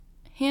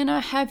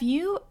Hannah, have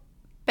you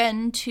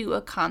been to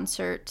a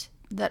concert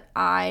that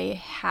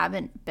I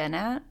haven't been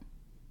at?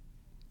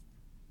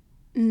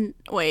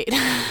 Wait,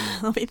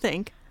 let me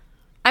think.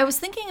 I was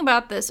thinking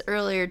about this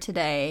earlier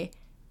today,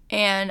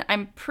 and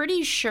I'm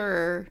pretty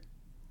sure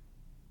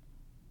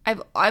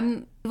I've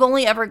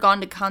only ever gone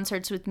to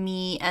concerts with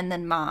me and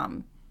then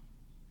mom,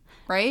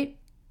 right?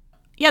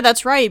 Yeah,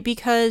 that's right,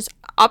 because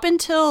up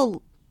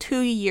until 2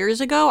 years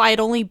ago, I had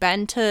only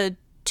been to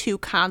 2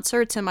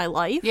 concerts in my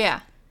life. Yeah.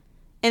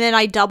 And then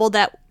I doubled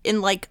that in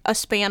like a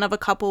span of a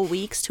couple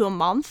weeks to a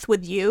month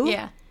with you.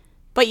 Yeah.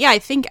 But yeah, I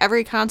think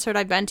every concert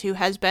I've been to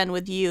has been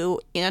with you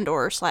and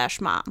or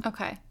 / mom.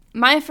 Okay.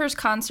 My first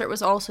concert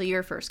was also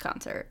your first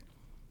concert.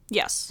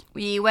 Yes.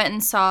 We went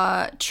and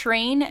saw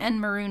Train and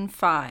Maroon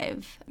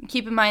 5.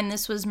 Keep in mind,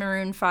 this was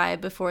Maroon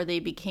 5 before they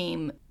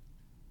became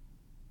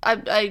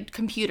a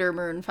computer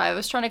Maroon 5. I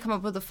was trying to come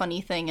up with a funny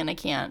thing, and I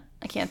can't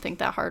think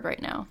that hard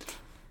right now.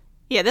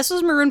 Yeah, this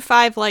was Maroon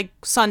 5, like,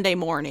 Sunday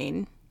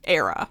morning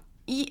era.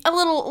 A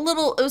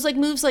little, it was like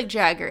Moves Like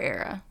Jagger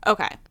era.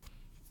 Okay.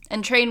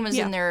 And Train was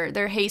in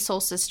their Hey Soul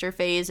Sister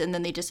phase, and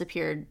then they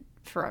disappeared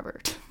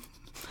forever.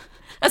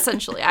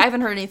 Essentially. I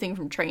haven't heard anything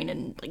from Train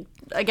in,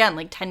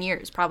 like 10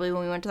 years, probably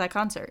when we went to that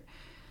concert.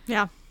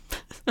 Yeah.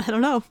 I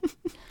don't know.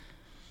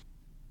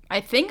 I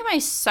think my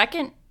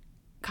second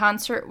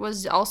concert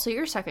was also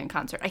your second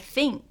concert. I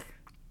think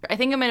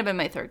it might have been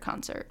my third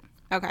concert.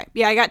 Okay.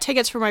 Yeah, I got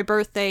tickets for my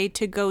birthday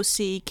to go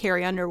see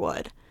Carrie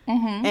Underwood.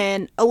 Mm-hmm.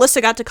 And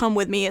Alyssa got to come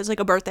with me as, like,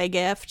 a birthday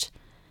gift.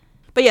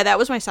 But yeah, that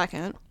was my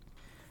second.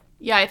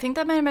 Yeah, I think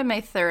that might have been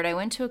my third. I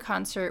went to a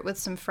concert with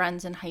some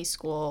friends in high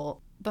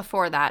school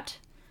before that.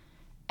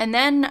 And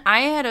then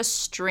I had a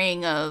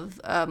string of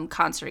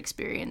concert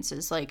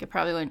experiences. Like, I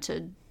probably went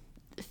to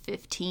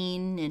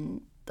 15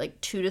 in, like,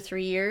 2 to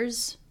 3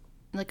 years.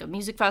 Like, a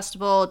music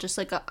festival, just,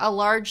 like, a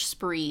large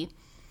spree.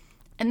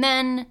 And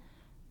then,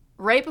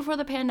 right before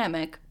the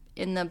pandemic,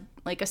 in the,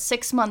 like, a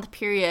 6-month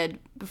period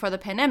before the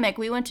pandemic,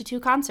 we went to 2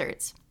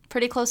 concerts.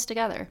 Pretty close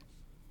together.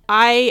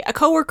 A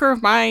coworker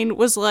of mine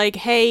was like,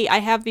 hey, I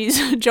have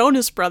these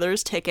Jonas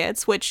Brothers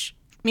tickets, which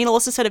me and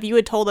Alyssa said if you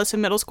had told us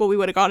in middle school we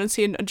would have gone and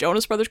seen a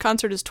Jonas Brothers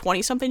concert as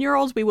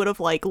 20-something-year-olds, we would have,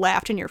 like,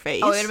 laughed in your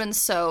face. Oh, I would have been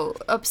so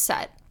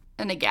upset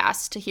and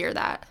aghast to hear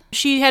that.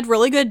 She had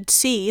really good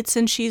seats,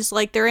 and she's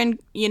like, they're in,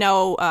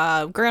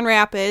 Grand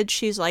Rapids.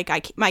 She's like,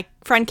 my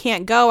friend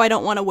can't go. I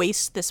don't want to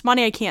waste this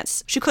money.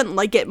 She couldn't,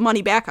 like, get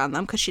money back on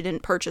them because she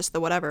didn't purchase the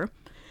whatever.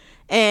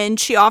 And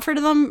she offered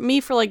me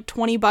for like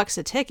 $20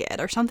 a ticket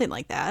or something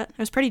like that. It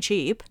was pretty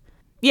cheap.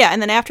 Yeah,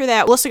 and then after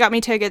that, Alyssa got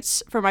me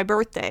tickets for my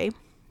birthday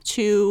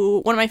to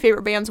one of my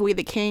favorite bands, We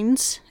the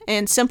Kings,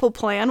 and Simple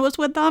Plan was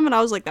with them, and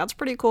I was like, that's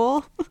pretty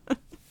cool. But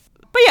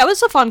yeah, it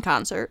was a fun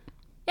concert.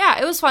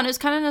 Yeah, it was fun. It was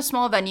kind of in a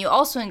small venue,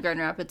 also in Grand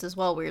Rapids as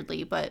well,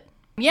 weirdly. But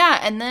yeah,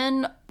 and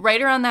then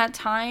right around that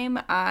time,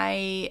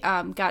 I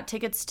got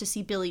tickets to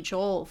see Billy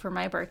Joel for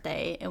my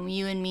birthday, and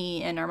you and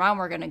me and our mom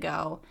were going to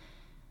go.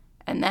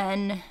 And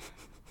then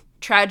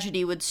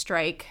tragedy would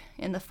strike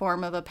in the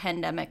form of a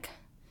pandemic.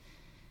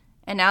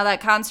 And now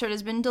that concert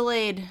has been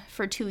delayed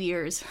for 2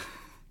 years.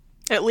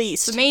 At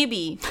least. So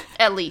maybe,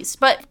 at least.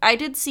 But I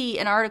did see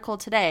an article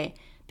today.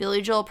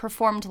 Billy Joel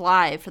performed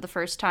live for the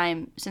first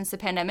time since the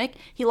pandemic.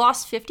 He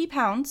lost 50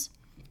 pounds.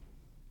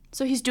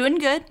 So he's doing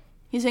good.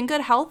 He's in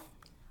good health.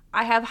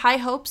 I have high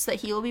hopes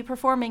that he will be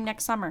performing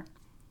next summer.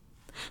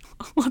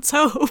 Let's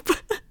hope.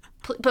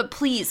 But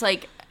please,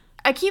 like,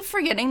 I keep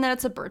forgetting that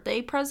it's a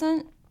birthday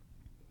present.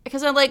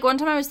 Because one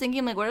time I was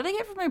thinking, like, what did I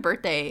get for my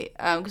birthday?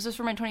 Because it was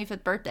for my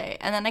 25th birthday.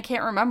 And then I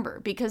can't remember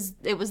because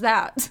it was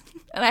that.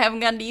 And I haven't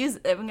gotten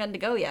to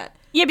go yet.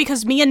 Yeah,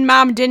 because me and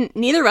Mom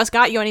neither of us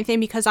got you anything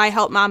because I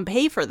helped Mom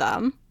pay for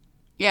them.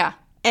 Yeah.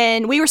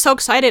 And we were so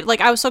excited.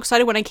 Like, I was so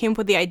excited when I came up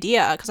with the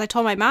idea. Because I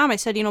told my mom, I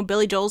said,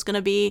 Billy Joel's going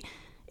to be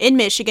in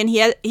Michigan. He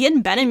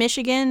hadn't been in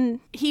Michigan.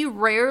 He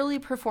rarely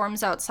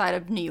performs outside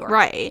of New York.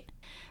 Right.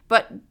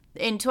 But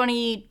in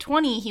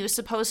 2020, he was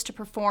supposed to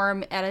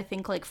perform at, I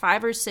think, like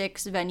 5 or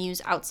 6 venues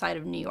outside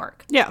of New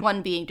York. Yeah.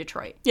 One being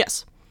Detroit.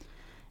 Yes.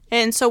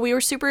 And so we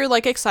were super,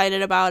 like,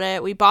 excited about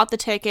it. We bought the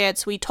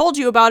tickets. We told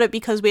you about it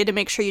because we had to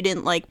make sure you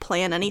didn't, like,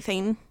 plan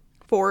anything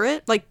for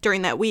it, like,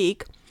 during that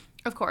week.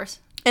 Of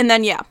course. And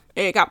then, yeah,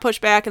 it got pushed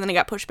back, and then it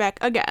got pushed back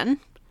again.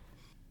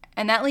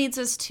 And that leads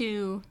us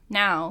to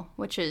now,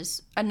 which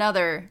is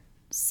another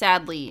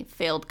sadly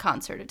failed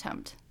concert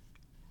attempt.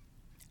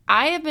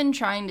 I have been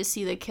trying to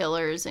see the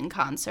Killers in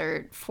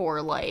concert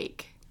for,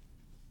 like,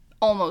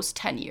 almost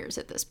 10 years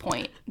at this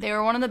point. They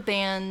were one of the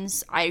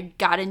bands I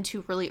got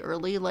into really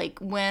early, like,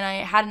 when I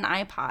had an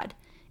iPod.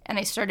 And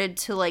I started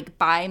to, like,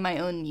 buy my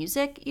own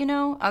music,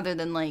 other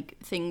than, like,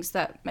 things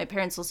that my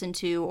parents listened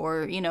to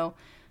or,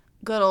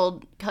 good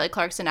old Kelly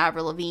Clarkson,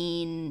 Avril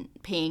Lavigne,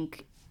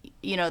 Pink,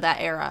 that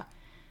era.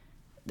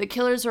 The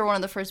Killers were one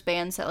of the first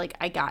bands that, like,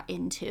 I got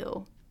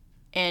into.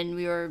 And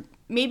we were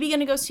maybe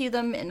going to go see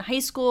them in high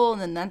school,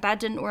 and then that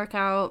didn't work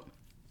out.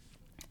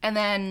 And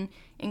then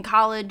in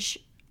college,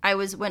 I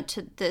went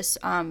to this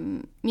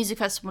music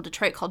festival in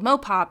Detroit called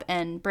Mopop,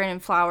 and Brandon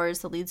Flowers,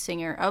 the lead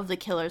singer of The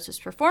Killers, was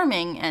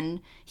performing,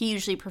 and he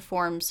usually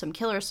performs some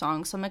Killer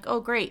songs. So I'm like, oh,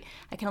 great.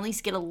 I can at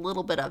least get a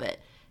little bit of it.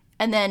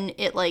 And then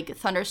it, like,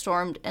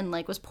 thunderstormed and,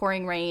 like, was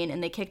pouring rain,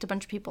 and they kicked a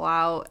bunch of people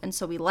out, and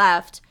so we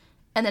left.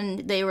 And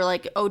then they were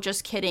like, oh,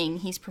 just kidding,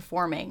 he's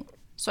performing.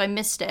 So I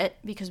missed it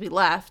because we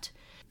left.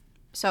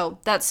 So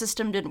that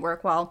system didn't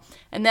work well.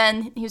 And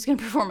then he was going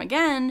to perform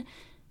again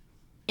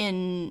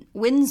in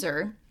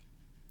Windsor,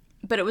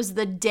 but it was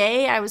the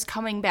day I was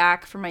coming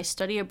back from my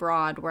study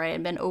abroad where I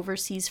had been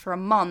overseas for a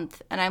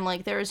month, and I'm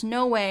like, there is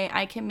no way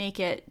I can make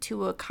it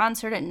to a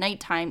concert at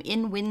nighttime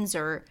in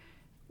Windsor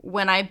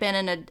when I've been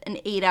in an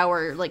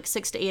 8-hour, like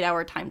 6 to 8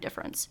 hour time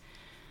difference.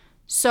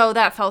 So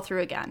that fell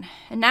through again.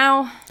 And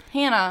now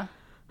Hannah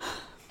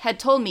had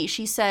told me,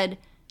 she said,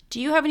 do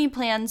you have any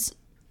plans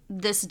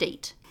this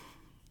date?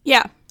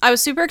 Yeah, I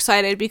was super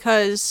excited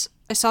because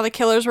I saw the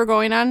Killers were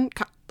going on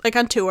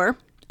tour,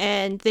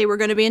 and they were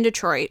going to be in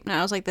Detroit, and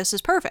I was like, this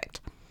is perfect.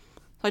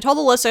 So I told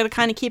Alyssa to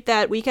kind of keep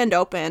that weekend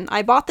open.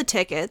 I bought the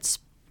tickets,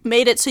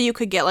 made it so you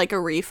could get, like, a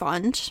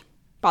refund,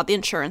 bought the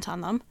insurance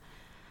on them.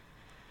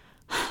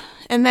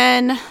 And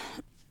then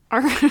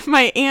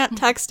my aunt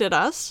texted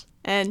us,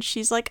 and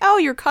she's like, oh,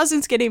 your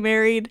cousin's getting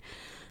married.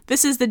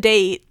 This is the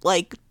date,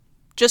 like,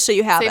 just so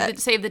you have it.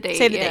 Save the date.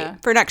 Save the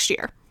date for next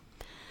year.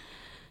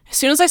 As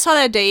soon as I saw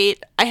that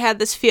date, I had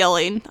this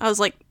feeling. I was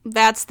like,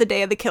 that's the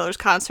day of the Killers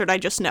concert. I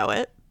just know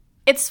it.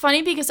 It's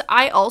funny because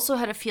I also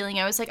had a feeling.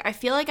 I was like, I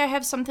feel like I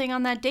have something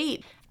on that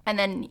date. And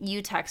then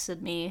you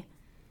texted me.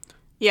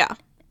 Yeah.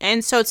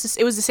 And so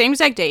it was the same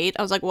exact date.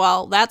 I was like,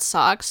 well, that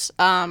sucks.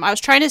 We were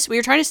trying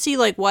to see,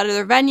 like, what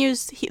other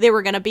venues they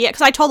were going to be at.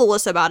 Because I told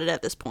Alyssa about it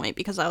at this point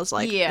because I was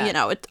like, you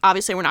know,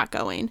 obviously we're not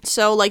going.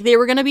 So, like, they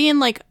were going to be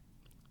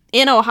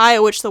in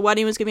Ohio, which the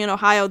wedding was going to be in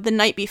Ohio the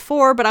night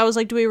before. But I was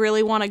like, do we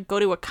really want to go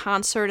to a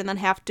concert and then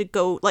have to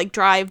go, like,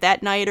 drive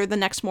that night or the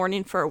next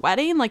morning for a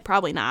wedding? Like,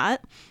 probably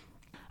not.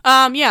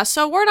 Yeah,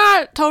 so we're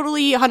not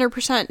totally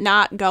 100%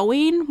 not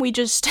going. We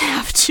just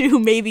have to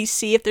maybe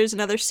see if there's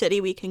another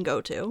city we can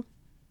go to.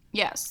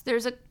 Yes,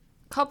 there's a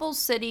couple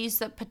cities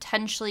that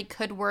potentially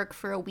could work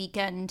for a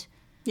weekend.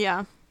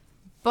 Yeah.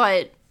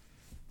 But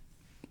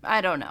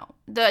I don't know.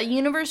 The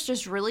universe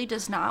just really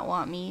does not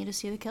want me to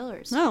see the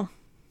Killers. No.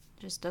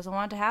 Just doesn't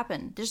want it to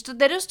happen.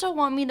 They just don't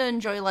want me to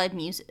enjoy live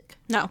music.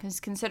 No. Because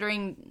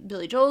considering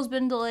Billy Joel's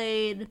been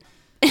delayed.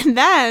 And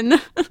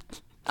then...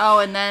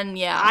 and then,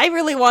 yeah. I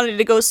really wanted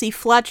to go see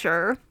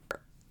Fletcher.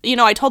 You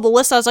know, I told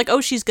Alyssa, I was like,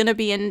 oh, she's going to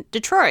be in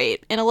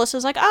Detroit. And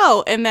Alyssa's like,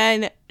 oh. And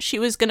then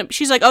she's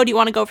like, oh, do you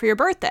want to go for your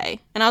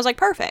birthday? And I was like,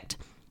 perfect.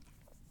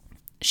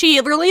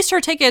 She released her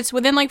tickets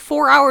within, like,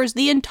 4 hours.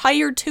 The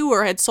entire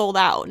tour had sold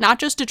out. Not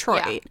just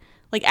Detroit. Yeah.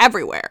 Like,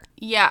 everywhere.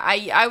 Yeah,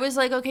 I was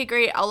like, okay,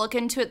 great. I'll look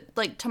into it,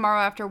 like,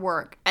 tomorrow after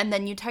work. And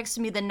then you texted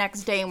me the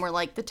next day and were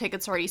like, the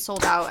tickets already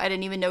sold out. I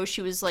didn't even know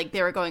she was, like,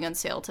 they were going on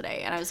sale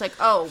today. And I was like,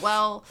 oh,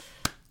 well...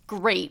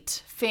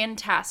 Great.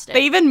 Fantastic.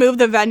 They even moved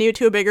the venue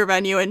to a bigger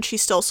venue, and she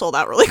still sold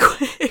out really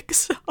quick,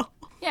 so...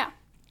 Yeah.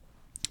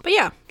 But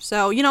yeah,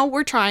 so, you know,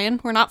 we're trying.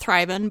 We're not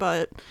thriving,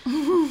 but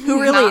who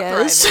really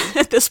is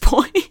at this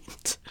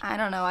point? I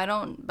don't know. I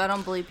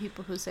don't believe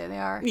people who say they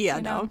are. Yeah,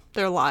 no,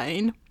 they're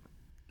lying.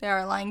 They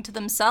are lying to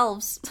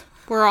themselves.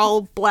 We're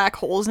all black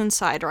holes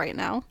inside right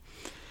now.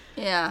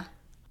 Yeah.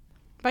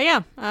 But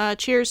yeah,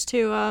 cheers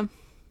to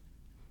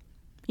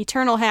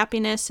eternal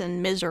happiness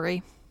and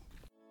misery.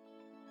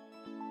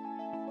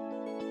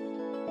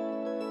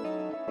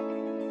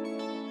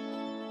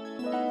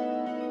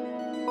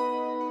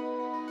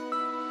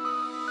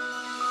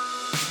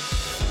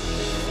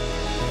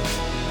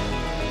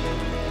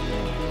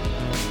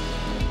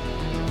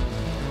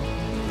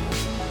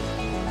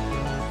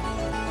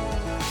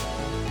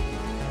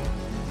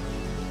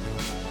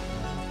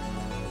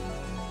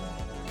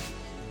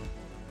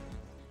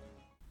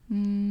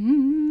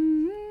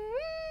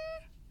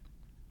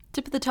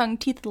 Tip of the tongue,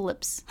 teeth of the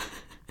lips.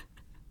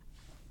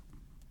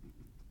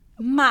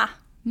 Ma.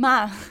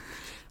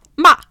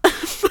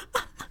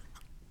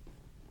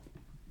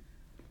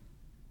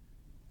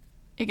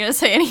 You gonna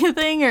say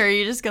anything, or are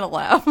you just gonna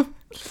laugh?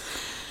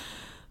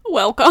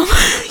 Welcome.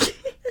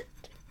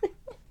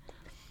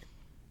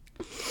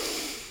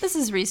 This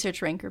is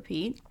Research Rank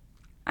Repeat.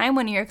 I'm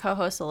one of your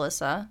co-hosts,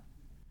 Alyssa.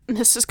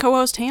 This is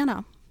co-host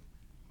Hannah.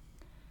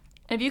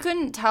 If you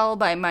couldn't tell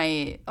by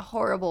my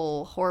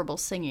horrible, horrible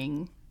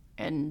singing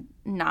and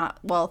not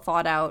well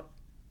thought out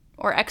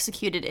or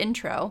executed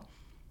intro,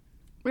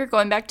 we're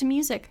going back to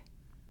music.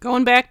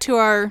 Going back to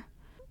our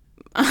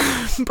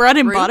bread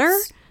and butter?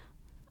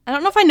 I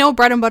don't know if I know what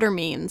bread and butter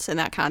means in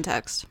that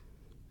context.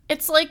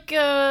 It's like,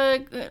 I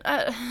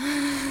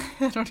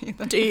don't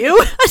even. Do you?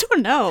 I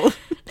don't know.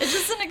 It's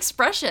just an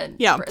expression.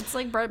 Yeah. It's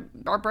like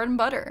our bread and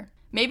butter.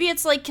 Maybe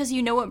it's like because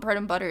you know what bread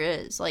and butter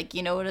is. Like,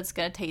 you know what it's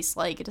going to taste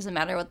like. It doesn't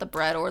matter what the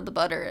bread or the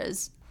butter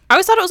is. I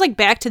always thought it was like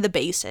back to the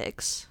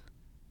basics.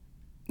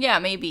 Yeah,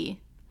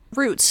 maybe.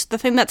 Roots, the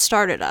thing that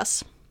started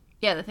us.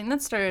 Yeah, the thing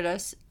that started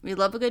us, we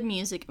love a good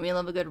music and we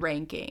love a good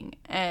ranking.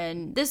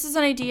 And this is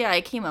an idea I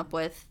came up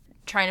with,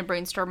 trying to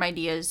brainstorm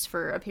ideas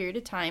for a period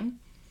of time.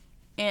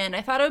 And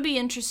I thought it would be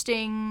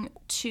interesting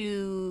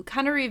to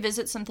kind of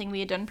revisit something we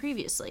had done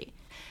previously.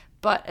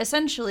 But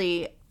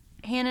essentially,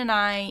 Hannah and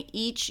I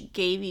each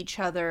gave each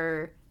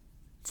other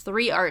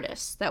 3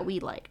 artists that we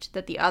liked,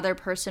 that the other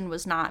person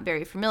was not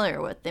very familiar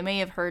with. They may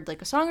have heard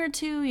like a song or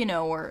two,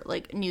 or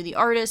like knew the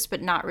artist,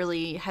 but not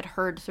really had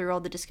heard through all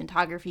the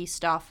discography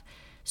stuff.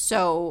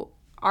 So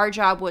our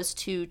job was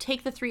to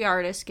take the 3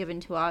 artists given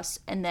to us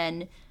and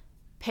then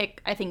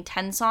pick, I think,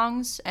 10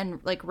 songs and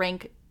like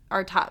rank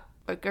our top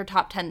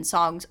 10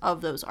 songs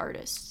of those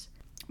artists.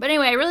 But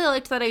anyway, I really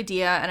liked that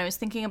idea, and I was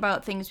thinking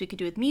about things we could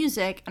do with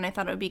music, and I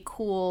thought it would be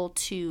cool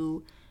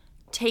to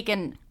take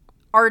an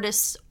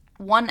artist's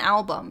one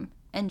album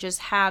and just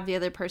have the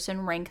other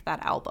person rank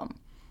that album.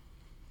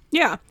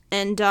 Yeah,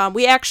 and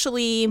we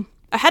actually,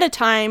 ahead of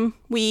time,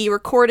 we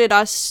recorded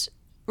us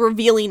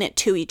revealing it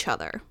to each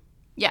other.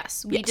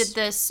 Yes, we did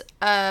this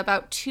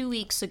about 2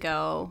 weeks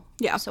ago.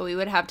 Yeah. So we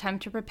would have time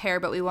to prepare,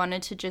 but we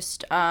wanted to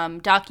just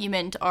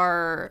document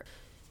our...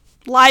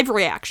 live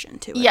reaction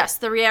to it. Yes,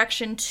 the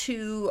reaction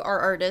to our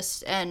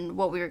artist and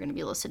what we were going to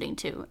be listening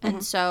to. Mm-hmm.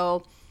 And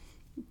so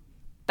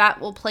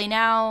that will play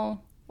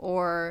now,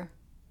 or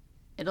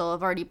it'll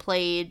have already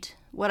played,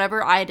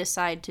 whatever I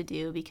decide to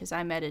do, because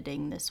I'm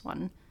editing this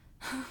one.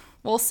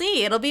 We'll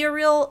see. It'll be a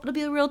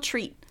real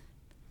treat.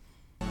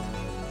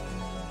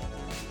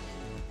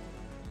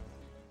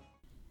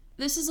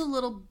 This is a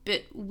little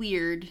bit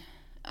weird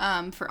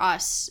for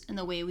us in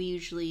the way we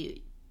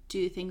usually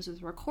do things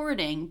with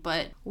recording,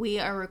 but we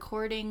are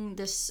recording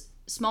this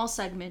small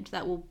segment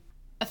that will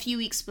a few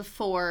weeks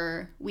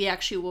before we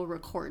actually will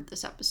record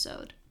this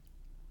episode.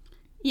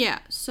 Yeah,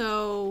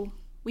 so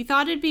we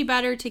thought it'd be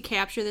better to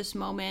capture this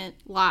moment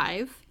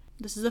live.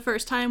 This is the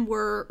first time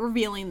we're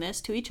revealing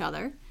this to each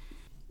other.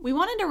 We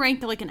wanted to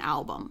rank like an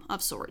album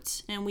of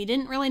sorts, and we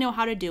didn't really know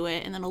how to do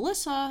it, and then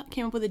Alyssa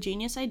came up with a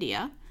genius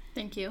idea.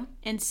 Thank you.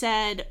 And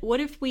said, what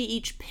if we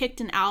each picked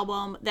an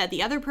album that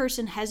the other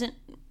person hasn't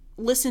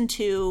listened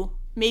to?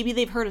 Maybe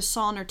they've heard a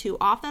song or two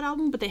off that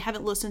album, but they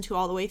haven't listened to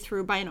all the way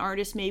through by an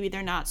artist maybe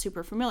they're not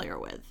super familiar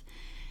with.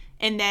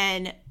 And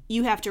then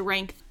you have to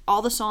rank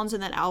all the songs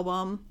in that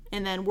album,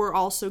 and then we're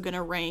also going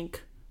to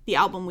rank the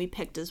album we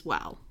picked as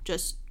well,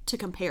 just to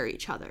compare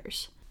each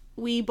other's.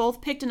 We both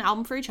picked an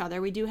album for each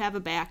other. We do have a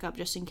backup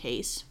just in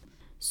case.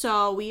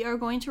 So we are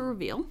going to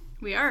reveal.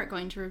 We are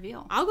going to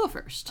reveal. I'll go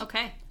first.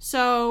 Okay.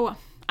 So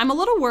I'm a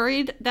little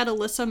worried that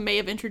Alyssa may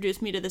have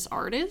introduced me to this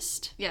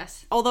artist.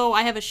 Yes. Although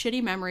I have a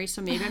shitty memory,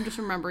 so maybe I'm just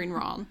remembering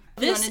wrong.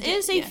 This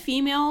is a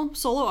female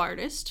solo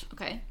artist.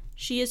 Okay.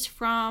 She is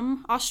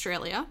from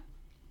Australia.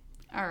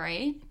 All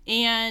right.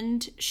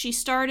 And she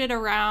started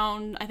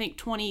around, I think,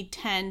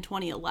 2010,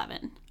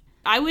 2011.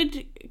 I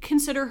would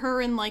consider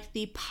her in like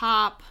the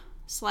pop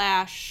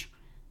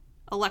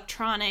 /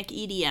 electronic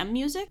EDM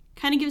music.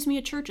 Kind of gives me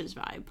a Churches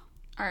vibe.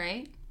 All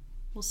right.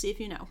 We'll see if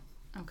you know.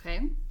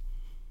 Okay.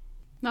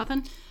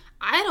 Nothing?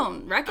 I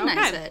don't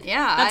recognize it.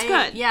 Yeah. That's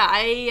good. Yeah,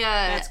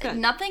 That's good.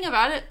 Nothing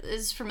about it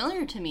is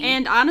familiar to me.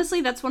 And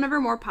honestly, that's one of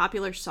her more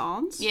popular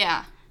songs.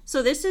 Yeah.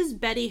 So this is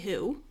Betty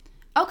Who.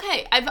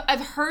 Okay, I've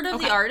heard of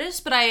the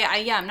artist, but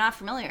I'm not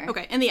familiar.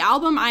 Okay, and the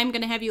album I'm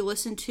going to have you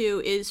listen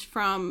to is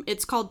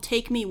it's called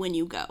Take Me When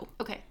You Go.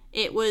 Okay.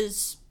 It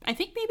was, I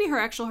think maybe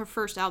her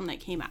first album that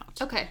came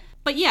out. Okay.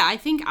 But yeah,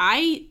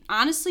 I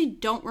honestly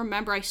don't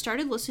remember. I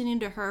started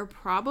listening to her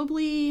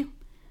probably,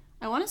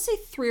 I want to say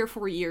 3 or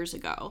 4 years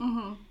ago.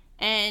 Mm-hmm.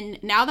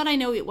 And now that I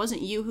know it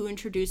wasn't you who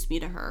introduced me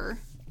to her,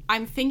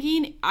 I'm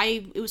thinking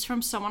it was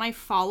from someone I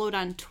followed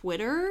on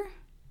Twitter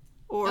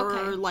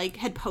or like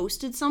had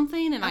posted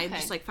something, and I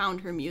just like found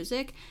her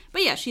music.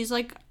 But yeah, she's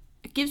like,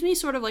 it gives me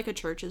sort of like a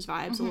Churches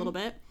vibes a little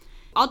bit.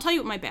 I'll tell you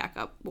what my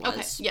backup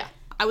was. Okay, yeah.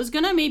 I was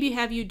gonna maybe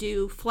have you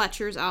do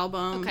Fletcher's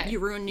album, Okay. You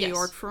Ruined New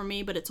York for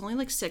me, but it's only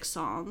like 6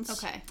 songs.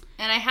 Okay.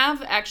 And I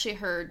have actually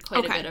heard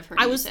quite a bit of her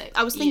music.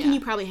 I was thinking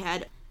you probably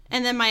had.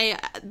 And then my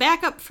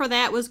backup for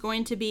that was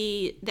going to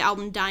be the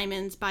album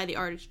Diamonds by the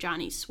artist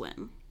Johnny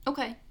Swim.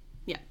 Okay.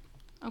 Yeah.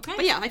 Okay.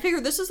 But yeah, I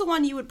figured this is the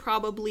one you would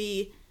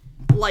probably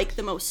like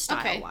the most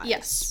style-wise. Okay,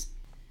 yes.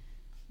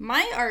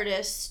 My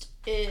artist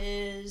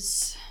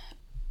is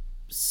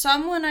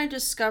someone I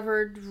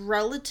discovered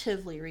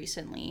relatively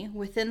recently,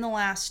 within the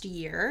last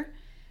year.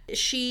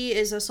 She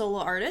is a solo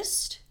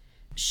artist.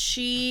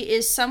 She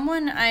is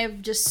someone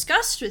I've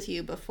discussed with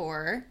you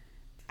before.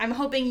 I'm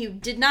hoping you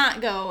did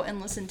not go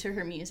and listen to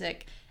her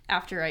music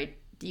after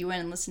you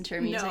went and listened to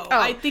her music. No,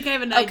 I think I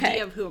have an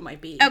idea of who it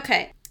might be.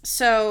 Okay,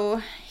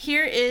 so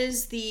here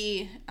is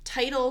the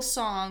title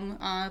song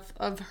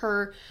of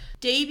her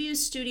debut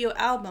studio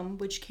album,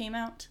 which came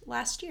out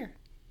last year.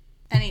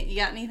 You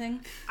got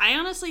anything? I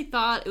honestly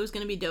thought it was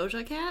going to be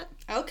Doja Cat.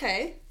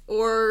 Okay.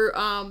 Or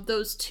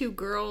those 2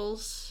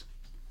 girls.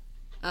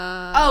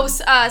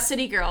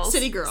 City Girls.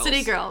 City Girls.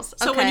 City Girls.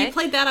 Okay. So when you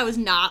played that, I was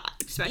not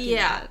expecting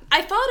that.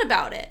 I thought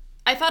about it.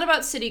 I thought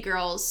about City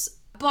Girls,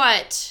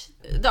 but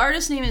The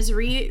artist name is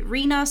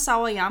Rina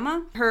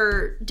Sawayama.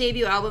 Her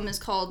debut album is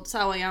called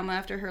Sawayama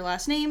after her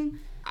last name.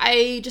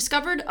 I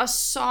discovered a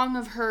song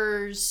of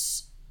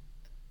hers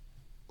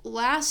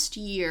last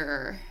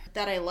year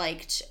that I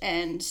liked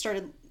and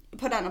started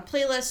put on a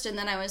playlist, and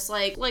then I was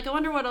like I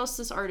wonder what else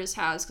this artist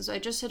has, because I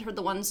just had heard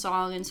the one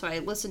song, and so I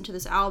listened to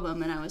this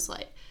album and I was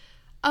like,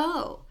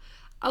 oh,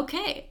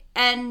 okay.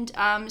 And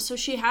so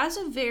she has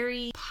a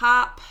very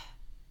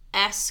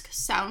pop-esque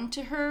sound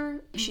to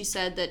her. She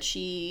said that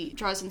she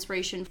draws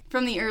inspiration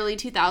from the early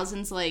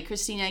 2000s, like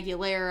Christina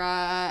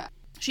Aguilera.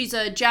 She's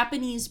a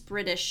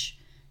Japanese-British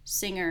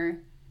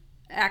singer,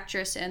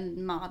 actress,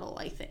 and model,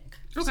 I think.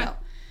 Okay. So,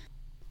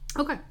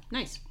 okay,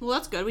 nice. Well,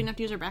 that's good. We didn't have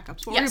to use our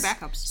backups. What were your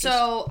backups?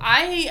 So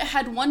I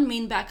had one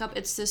main backup.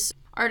 It's this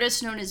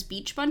artist known as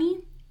Beach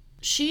Bunny.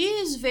 She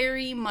is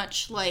very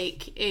much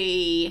like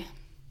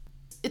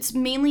it's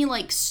mainly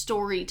like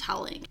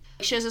storytelling.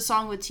 She has a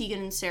song with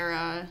Tegan and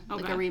Sarah,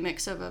 like a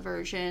remix of a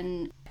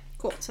version.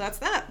 Cool. So that's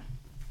that.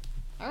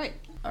 All right.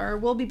 Or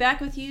we'll be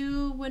back with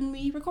you when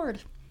we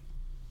record.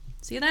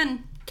 See you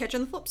then. Catch you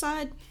on the flip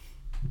side.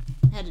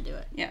 Had to do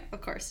it. Yeah, of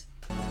course.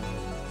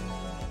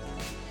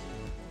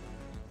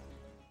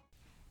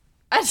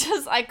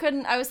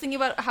 I was thinking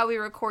about how we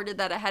recorded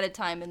that ahead of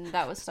time, and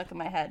that was stuck in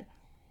my head.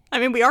 I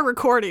mean, we are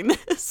recording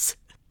this.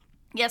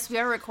 Yes, we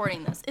are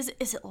recording this.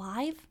 Is it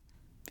live?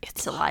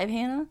 Is it live,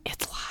 Hannah?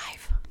 It's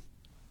live.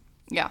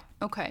 Yeah,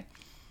 okay.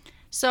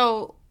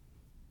 So,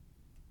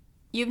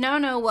 you now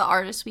know what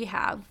artists we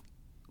have.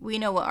 We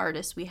know what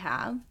artists we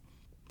have.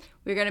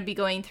 We're going to be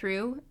going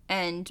through,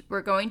 and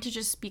we're going to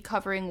just be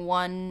covering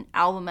one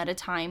album at a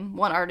time,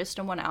 one artist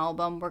and one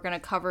album. We're going to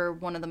cover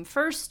one of them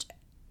first,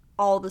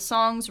 all the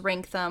songs,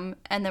 rank them,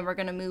 and then we're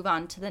going to move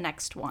on to the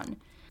next one.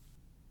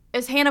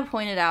 As Hannah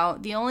pointed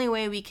out, the only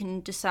way we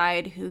can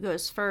decide who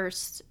goes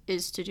first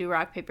is to do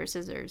rock, paper,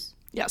 scissors.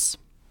 Yes.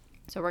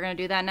 So we're going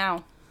to do that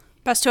now.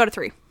 Best 2 out of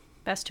 3.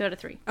 Best 2 out of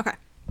 3. Okay.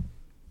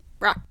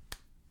 Rock,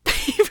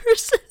 paper,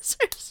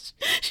 scissors.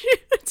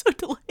 It's so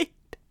delayed.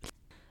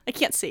 I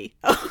can't see.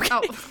 Oh, okay.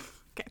 Oh.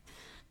 Okay.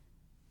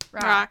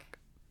 Rock,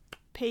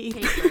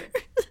 paper,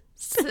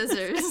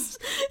 scissors.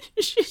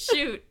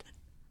 Shoot.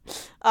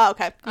 Oh,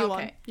 okay.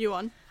 You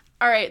won.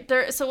 All right.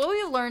 So what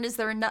we've learned is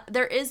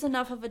there is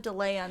enough of a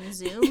delay on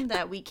Zoom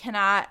that we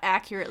cannot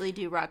accurately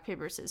do rock,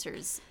 paper,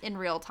 scissors in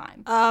real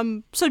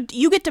time. So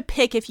you get to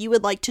pick if you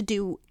would like to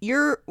do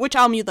which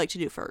album you'd like to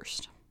do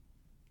first.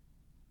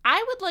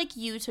 I would like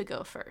you to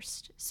go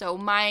first. So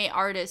my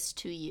artist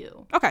to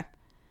you. Okay.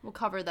 We'll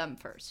cover them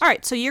first. All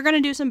right. So you're going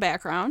to do some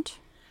background.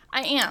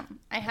 I am.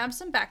 I have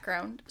some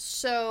background.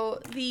 So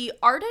the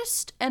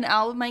artist and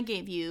album I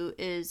gave you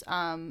is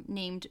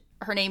named.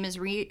 Her name is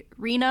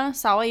Rina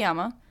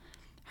Sawayama.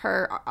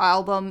 Her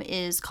album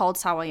is called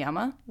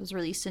Sawayama. It was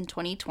released in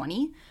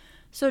 2020.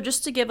 So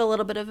just to give a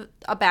little bit of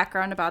a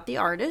background about the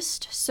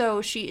artist.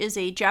 So she is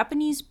a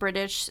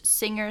Japanese-British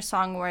singer,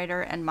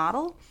 songwriter, and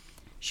model.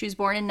 She was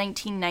born in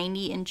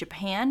 1990 in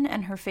Japan,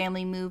 and her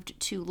family moved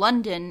to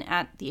London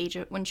at the age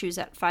of when she was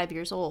at 5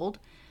 years old.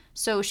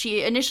 So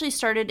she initially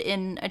started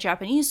in a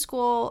Japanese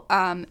school,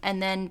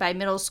 and then by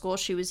middle school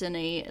she was in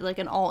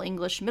an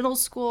all-English middle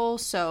school.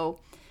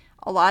 So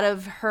a lot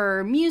of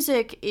her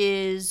music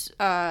is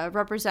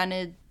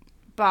represented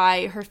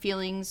by her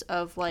feelings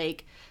of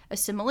like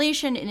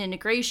assimilation and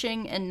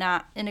integration, and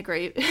not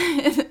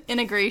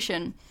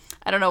integration.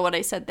 I don't know what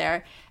I said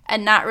there.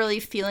 And not really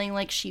feeling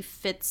like she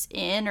fits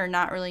in, or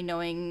not really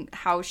knowing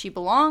how she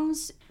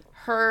belongs.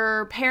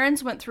 Her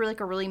parents went through like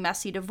a really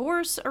messy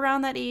divorce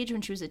around that age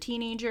when she was a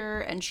teenager,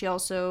 and she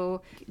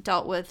also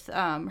dealt with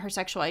her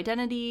sexual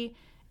identity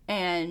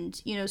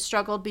and,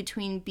 struggled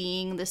between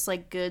being this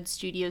like good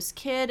studios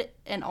kid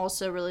and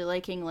also really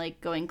liking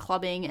like going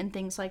clubbing and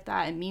things like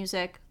that and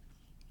music.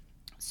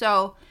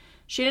 So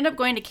she ended up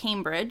going to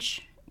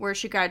Cambridge, where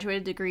she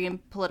graduated a degree in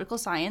political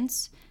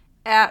science.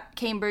 At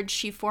Cambridge,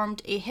 she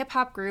formed a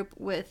hip-hop group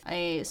with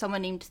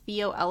someone named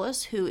Theo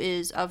Ellis, who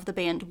is of the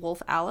band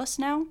Wolf Alice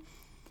now.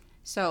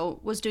 So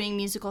was doing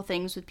musical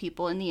things with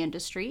people in the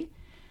industry.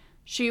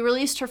 She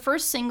released her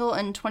first single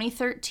in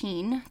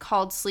 2013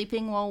 called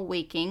Sleeping While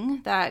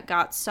Waking that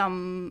got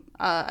some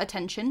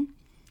attention.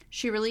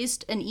 She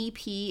released an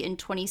EP in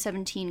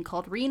 2017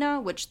 called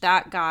Rina, which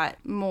that got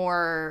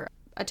more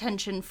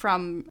attention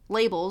from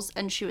labels,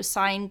 and she was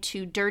signed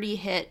to Dirty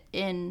Hit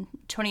in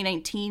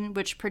 2019,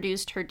 which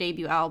produced her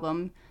debut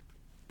album.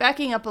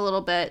 Backing up a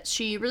little bit,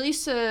 she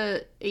released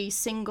a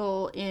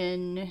single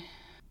in,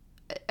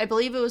 I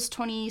believe it was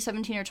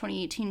 2017 or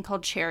 2018,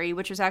 called Cherry,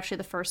 which was actually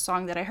the first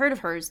song that I heard of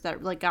hers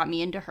that like got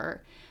me into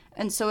her.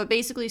 And so it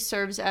basically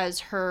serves as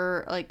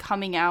her like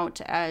coming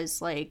out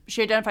as like,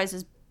 she identifies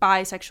as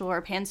bisexual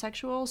or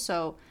pansexual.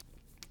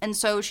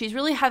 So she's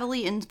really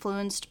heavily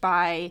influenced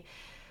by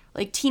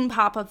like teen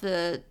pop of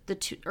the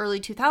early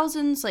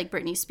 2000s, like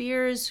Britney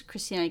Spears,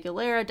 Christina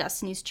Aguilera,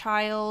 Destiny's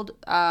Child.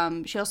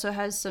 She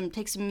also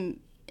takes some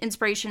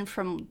inspiration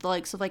from the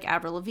likes of like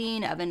Avril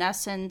Lavigne,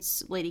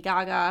 Evanescence, Lady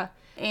Gaga,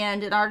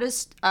 and an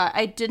artist,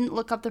 I didn't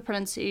look up the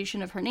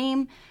pronunciation of her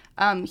name,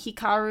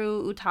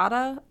 Hikaru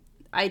Utada.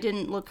 I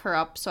didn't look her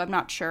up, so I'm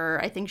not sure.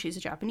 I think she's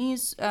a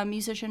Japanese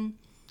musician.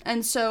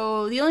 And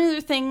so the only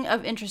other thing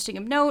of interesting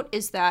of note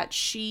is that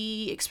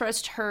she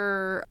expressed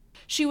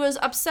she was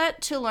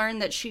upset to learn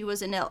that she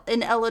was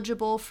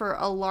ineligible for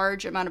a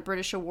large amount of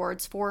British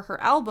awards for her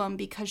album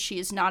because she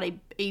is not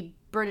a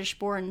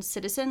British-born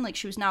citizen. Like,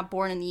 she was not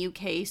born in the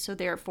UK, so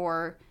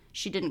therefore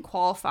she didn't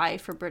qualify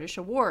for British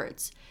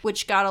awards,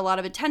 which got a lot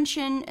of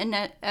attention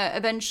and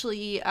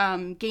eventually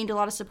gained a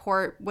lot of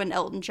support when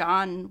Elton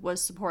John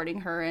was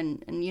supporting her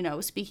and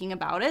speaking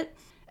about it.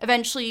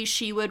 Eventually,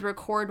 she would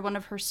record one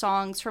of her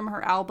songs from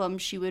her album.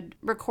 She would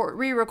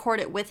re-record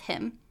it with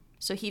him.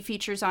 So he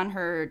features on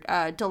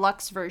her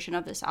deluxe version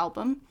of this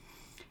album.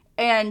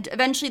 And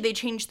eventually they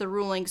changed the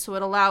ruling so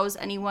it allows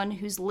anyone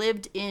who's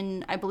lived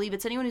in, I believe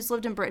it's anyone who's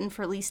lived in Britain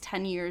for at least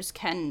 10 years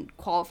can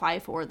qualify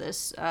for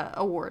this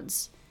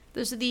awards.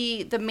 Those are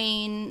the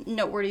main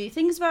noteworthy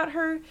things about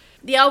her.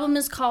 The album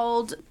is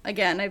called,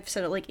 again, I've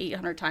said it like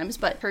 800 times,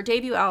 but her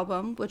debut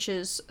album, which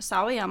is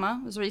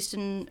Sawayama, was released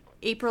in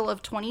April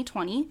of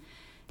 2020.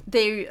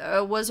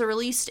 There was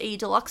released a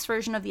deluxe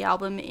version of the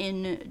album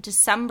in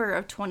December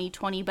of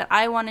 2020, but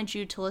I wanted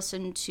you to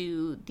listen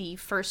to the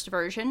first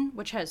version,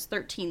 which has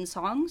 13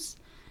 songs.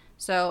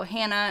 So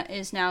Hannah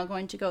is now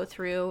going to go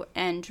through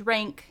and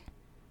rank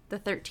the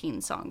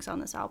 13 songs on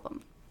this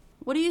album.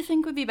 What do you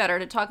think would be better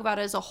to talk about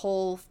as a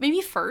whole? Maybe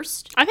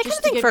first. I think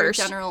first.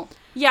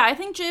 I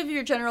think give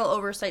your general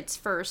oversights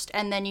first,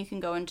 and then you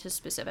can go into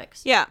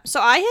specifics. Yeah. So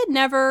I had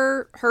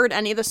never heard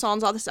any of the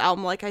songs on this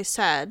album. Like I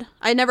said,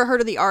 I never heard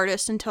of the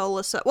artist until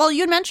Alyssa. Well, you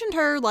had mentioned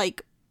her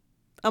like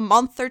a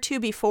month or two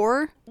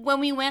before. When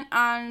we went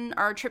on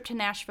our trip to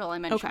Nashville, I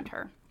mentioned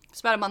her.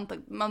 It's about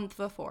a month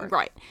before.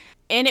 Right.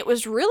 And it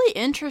was really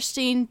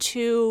interesting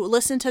to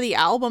listen to the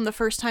album the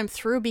first time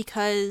through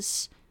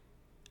because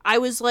I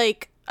was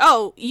like,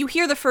 oh, you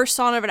hear the first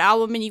song of an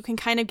album and you can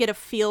kind of get a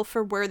feel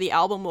for where the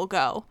album will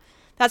go.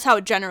 That's how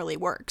it generally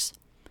works.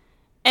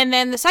 And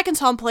then the second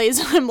song plays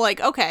and I'm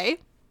like, okay,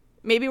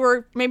 maybe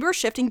we're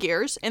shifting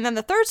gears. And then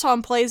the third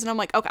song plays and I'm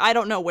like, okay, I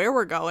don't know where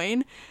we're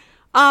going.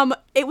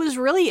 It was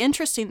really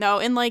interesting though.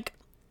 And like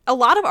a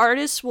lot of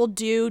artists will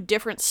do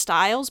different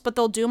styles, but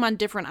they'll do them on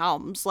different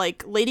albums.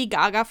 Like Lady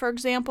Gaga, for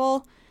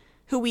example,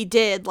 who we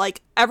did,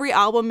 like every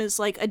album is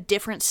like a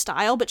different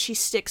style, but she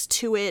sticks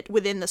to it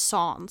within the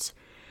songs.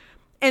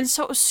 And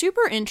so it was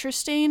super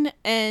interesting,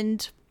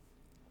 and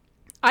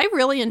I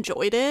really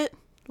enjoyed it.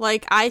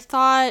 Like, I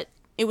thought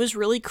it was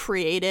really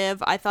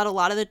creative. I thought a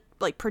lot of the,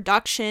 like,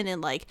 production and,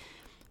 like,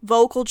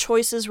 vocal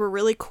choices were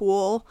really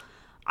cool.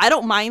 I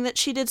don't mind that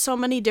she did so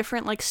many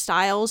different, like,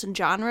 styles and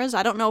genres.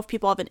 I don't know if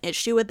people have an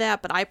issue with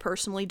that, but I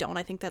personally don't.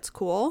 I think that's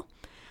cool.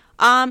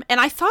 And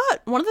I thought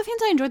one of the things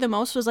I enjoyed the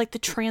most was, like, the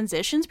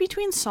transitions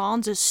between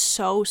songs is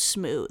so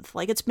smooth.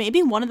 Like, it's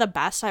maybe one of the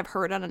best I've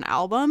heard on an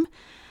album.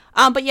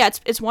 But yeah,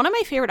 it's one of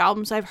my favorite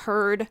albums I've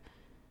heard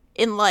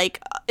in, like,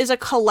 is a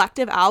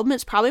collective album.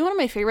 It's probably one of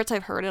my favorites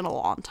I've heard in a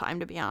long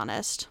time, to be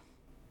honest.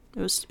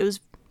 It was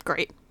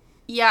great.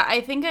 Yeah, I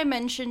think I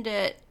mentioned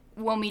it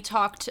when we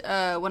talked,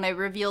 when I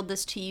revealed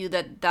this to you,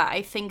 that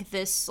I think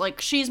this, like,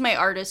 she's my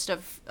artist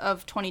of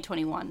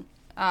 2021,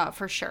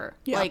 for sure.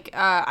 Yeah. Like,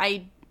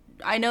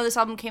 I know this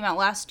album came out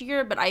last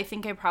year, but I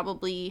think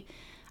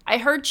I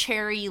heard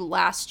Cherry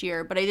last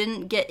year, but I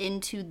didn't get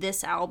into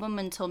this album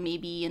until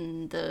maybe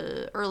in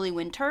the early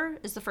winter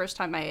is the first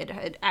time I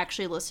had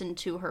actually listened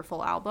to her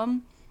full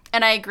album.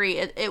 And I agree,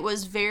 it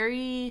was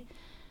very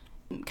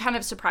kind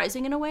of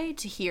surprising in a way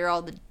to hear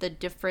all the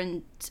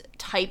different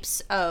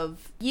types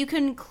of... You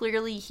can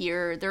clearly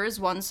hear, there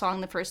is one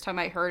song the first time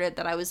I heard it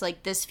that I was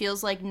like, this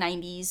feels like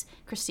 90s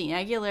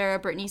Christina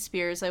Aguilera, Britney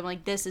Spears. I'm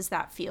like, this is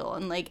that feel.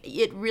 And like,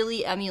 it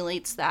really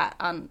emulates that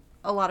on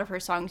a lot of her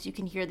songs. You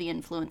can hear the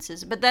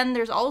influences, but then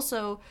there's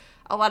also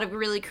a lot of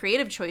really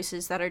creative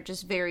choices that are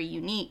just very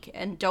unique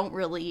and don't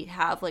really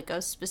have like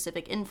a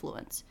specific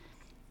influence.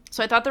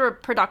 So I thought the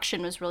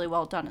production was really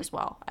well done as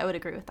well. I would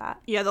agree with that.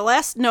 Yeah, the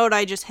last note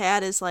I just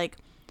had is like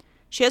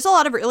she has a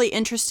lot of really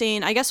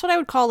interesting, I guess what I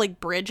would call like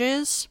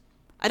bridges.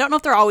 I don't know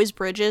if they're always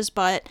bridges,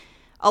 but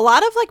a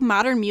lot of like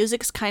modern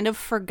music's kind of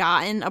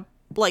forgotten.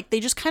 Like they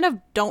just kind of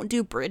don't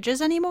do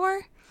bridges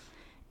anymore.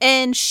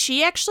 And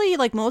she actually,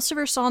 like, most of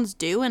her songs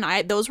do, and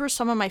those were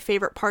some of my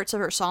favorite parts of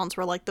her songs,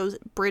 were, like, those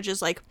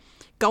bridges, like,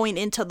 going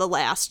into the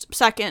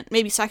second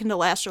to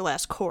last or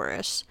last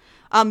chorus.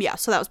 Yeah,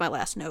 so that was my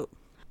last note.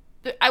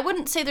 I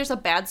wouldn't say there's a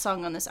bad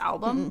song on this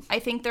album. Mm-hmm. I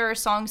think there are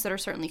songs that are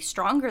certainly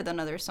stronger than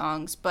other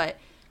songs, but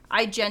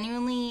I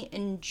genuinely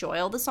enjoy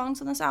all the songs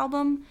on this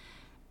album,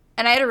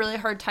 and I had a really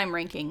hard time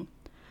ranking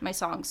my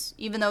songs,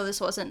 even though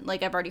this wasn't,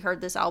 like, I've already heard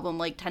this album,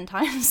 like, 10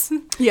 times.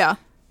 Yeah.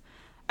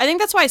 I think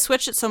that's why I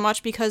switched it so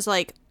much because,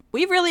 like,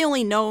 we've really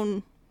only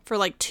known for,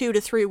 like, 2 to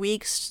 3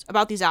 weeks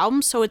about these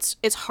albums, so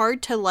it's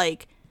hard to,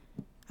 like,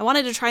 I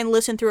wanted to try and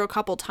listen through a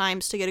couple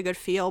times to get a good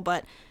feel,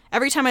 but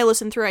every time I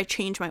listen through, I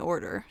change my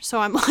order. So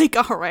I'm like,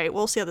 all right,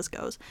 we'll see how this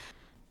goes.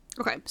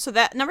 Okay, so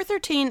that, number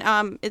 13,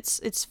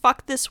 it's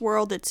Fuck This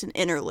World, it's an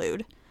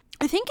interlude.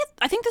 I think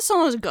this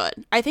song was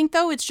good. I think,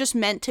 though, it's just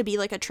meant to be,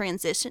 like, a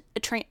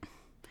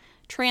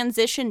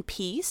transition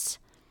piece.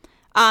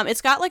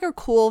 It's got like a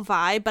cool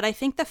vibe, but I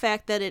think the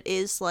fact that it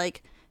is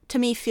like, to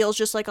me, feels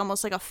just like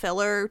almost like a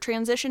filler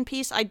transition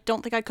piece. I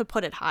don't think I could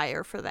put it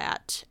higher for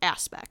that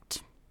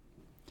aspect.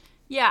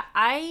 Yeah,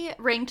 I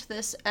ranked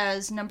this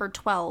as number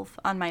 12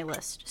 on my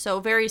list, so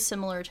very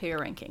similar to your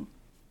ranking.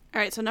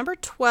 All right, so number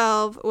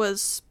 12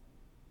 was,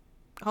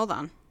 hold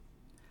on.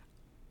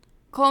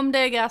 Comme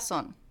des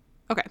Garçons.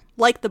 Okay,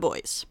 Like the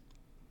Boys.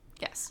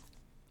 Yes.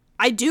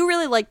 I do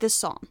really like this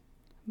song,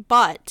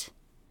 but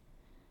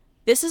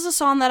this is a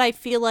song that I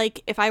feel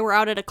like if I were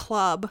out at a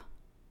club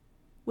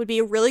would be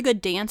a really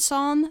good dance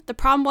song. The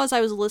problem was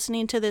I was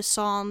listening to this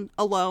song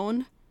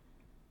alone,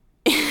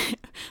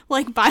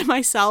 like by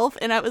myself,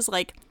 and I was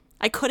like,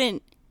 I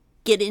couldn't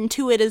get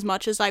into it as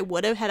much as I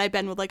would have had I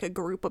been with like a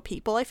group of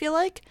people. I feel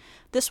like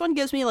this one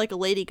gives me like a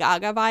Lady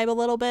Gaga vibe a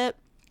little bit.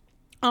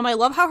 I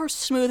love how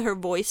smooth her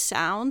voice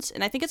sounds,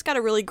 and I think it's got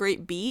a really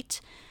great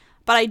beat,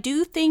 but I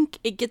do think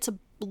it gets a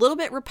little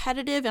bit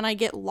repetitive and I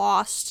get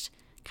lost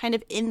kind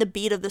of in the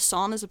beat of the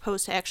song as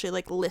opposed to actually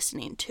like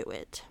listening to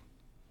it.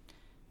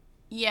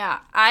 Yeah,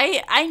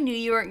 I knew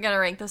you weren't going to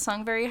rank this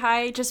song very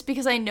high just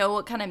because I know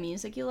what kind of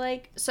music you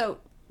like. So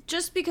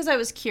just because I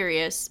was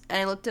curious and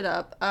I looked it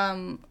up,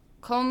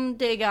 Comme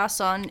des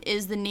Garçons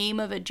is the name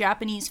of a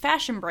Japanese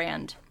fashion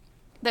brand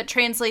that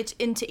translates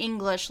into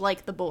English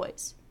like the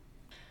boys.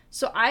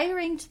 So I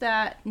ranked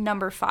that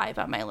number 5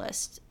 on my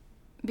list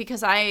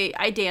because I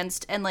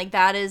danced, and like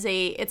that is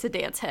it's a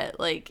dance hit.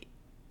 Like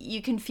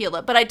you can feel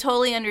it, but I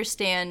totally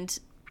understand,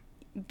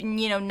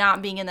 you know,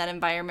 not being in that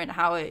environment,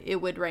 how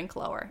it would rank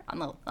lower on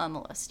the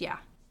list. Yeah.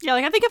 Yeah,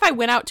 like I think if I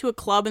went out to a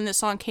club and this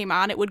song came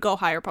on, it would go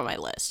higher up on my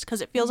list because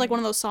it feels like one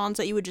of those songs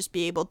that you would just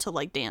be able to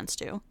like dance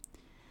to. All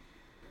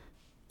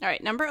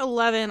right, number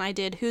 11, I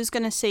did Who's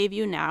Gonna Save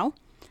You Now.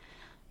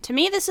 To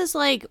me, this is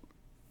like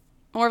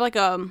more of like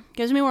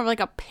gives me more of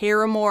like a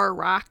Paramore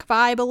rock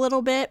vibe a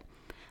little bit.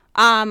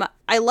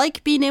 I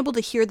like being able to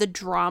hear the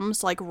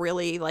drums, like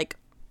really like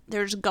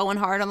they're just going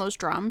hard on those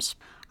drums.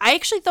 I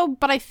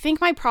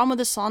think my problem with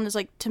this song is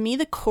like, to me,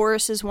 the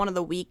chorus is one of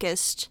the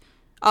weakest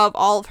of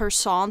all of her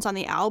songs on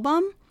the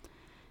album.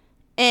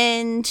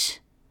 And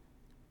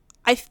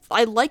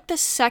I like the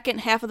second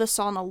half of the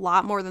song a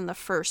lot more than the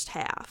first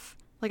half.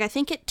 Like, I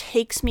think it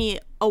takes me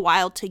a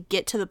while to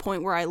get to the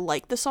point where I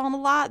like the song a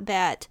lot,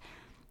 that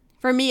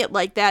for me,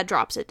 that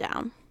drops it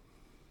down.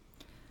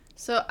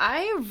 So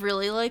I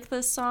really like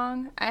this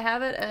song. I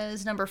have it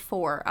as number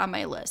 4 on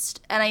my list.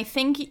 And I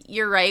think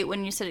you're right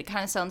when you said it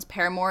kind of sounds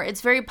Paramore.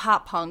 It's very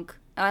pop punk.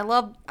 And I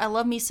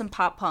love me some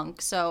pop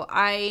punk. So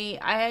I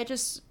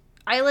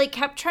like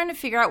kept trying to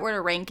figure out where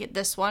to rank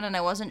this one, and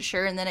I wasn't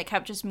sure, and then it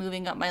kept just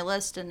moving up my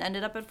list and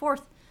ended up at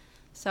 4th.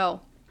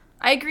 So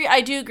I agree.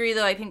 I do agree,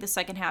 though. I think the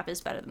second half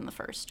is better than the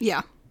first.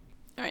 Yeah.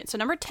 All right, so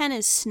number 10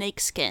 is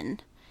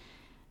Snakeskin.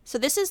 So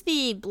this is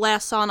the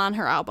last song on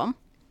her album.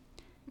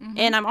 Mm-hmm.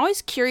 And I'm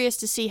always curious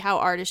to see how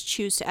artists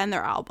choose to end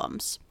their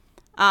albums.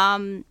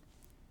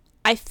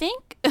 I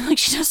think like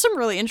she does some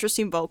really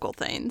interesting vocal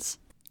things.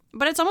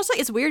 But it's almost like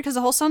it's weird because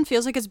the whole song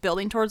feels like it's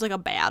building towards like a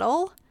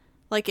battle.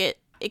 Like it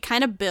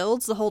kind of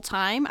builds the whole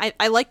time.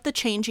 I like the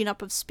changing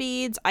up of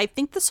speeds. I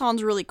think the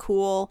song's really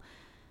cool.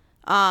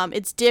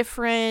 It's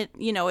different.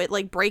 You know, it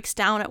like breaks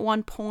down at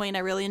one point. I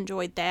really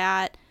enjoyed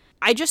that.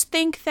 I just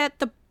think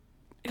that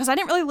because I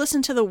didn't really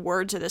listen to the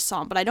words of this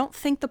song, but I don't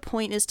think the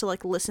point is to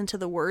like listen to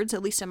the words,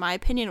 at least in my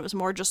opinion. It was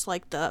more just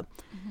like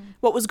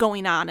what was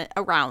going on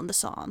around the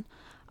song.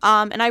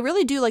 And I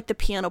really do like the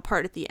piano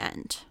part at the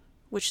end,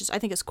 which I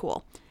think is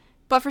cool.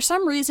 But for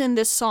some reason,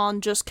 this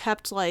song just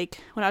kept like,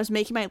 when I was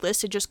making my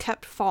list, it just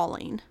kept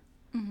falling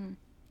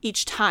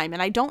each time.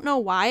 And I don't know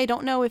why. I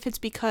don't know if it's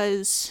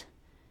because,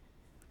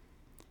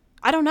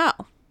 I don't know.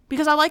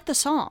 Because I like the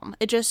song.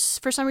 It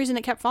just, for some reason,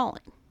 it kept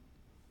falling.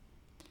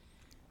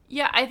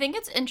 Yeah, I think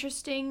it's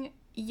interesting.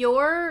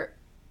 Your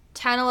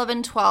 10,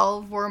 11,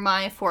 12 were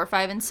my 4,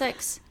 5, and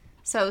 6.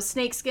 So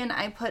Snakeskin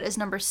I put as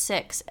number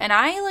 6. And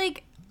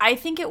I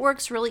think it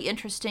works really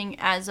interesting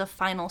as a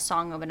final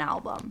song of an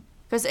album.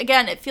 Because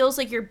again, it feels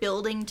like you're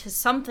building to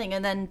something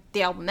and then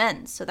the album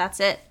ends. So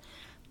that's it.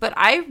 But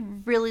I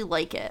really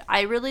like it.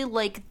 I really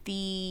like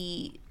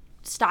the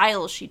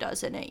style she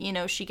does in it. You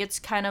know, she gets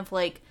kind of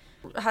like,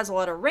 has a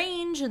lot of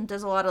range and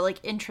does a lot of like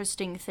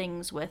interesting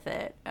things with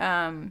it.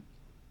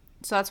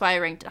 So that's why I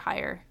ranked it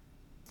higher.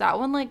 That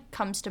one like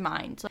comes to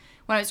mind. So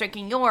when I was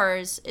ranking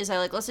yours, is I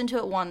like listened to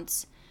it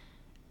once,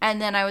 and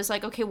then I was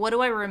like, okay, what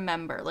do I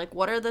remember? Like,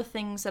 what are the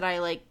things that I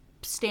like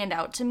stand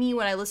out to me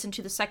when I listen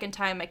to the second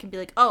time? I can be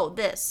like, oh,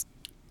 this.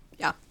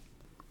 Yeah.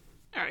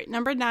 All right,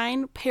 number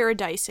 9,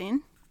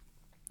 Paradising.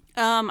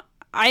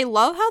 I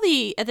love how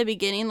at the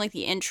beginning, like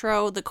the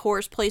intro, the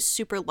chorus plays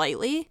super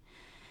lightly,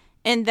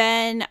 and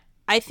then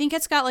I think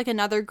it's got like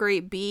another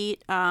great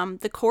beat.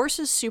 The chorus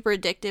is super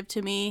addictive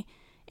to me.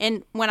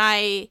 And when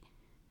I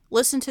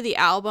listened to the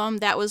album,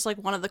 that was like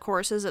one of the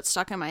choruses that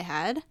stuck in my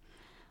head.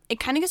 It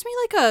kind of gives me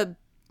like a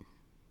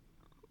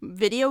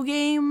video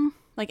game,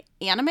 like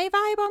anime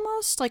vibe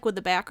almost, like with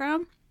the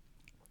background.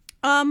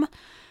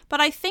 But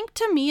I think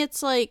to me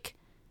it's like,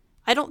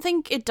 I don't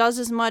think it does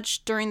as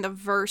much during the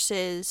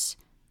verses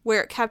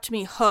where it kept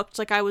me hooked.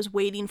 Like I was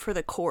waiting for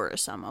the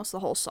chorus almost the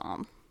whole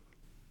song.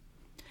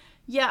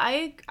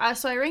 Yeah,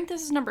 so I rank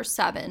this as number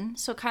 7,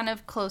 so kind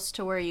of close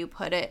to where you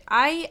put it.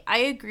 I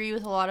agree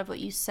with a lot of what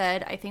you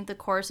said. I think the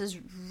chorus is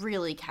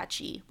really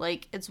catchy.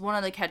 Like, it's one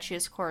of the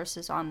catchiest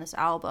choruses on this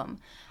album.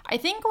 I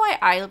think why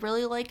I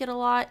really like it a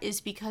lot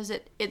is because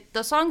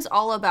the song's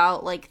all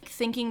about, like,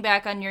 thinking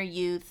back on your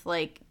youth,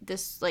 like,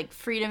 this, like,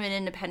 freedom and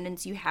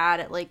independence you had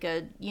at, like,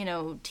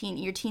 your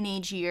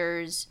teenage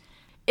years.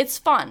 It's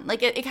fun.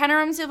 Like, it kind of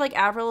reminds me of, like,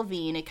 Avril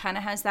Lavigne. It kind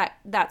of has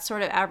that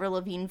sort of Avril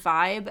Lavigne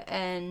vibe,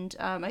 and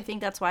I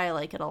think that's why I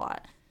like it a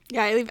lot.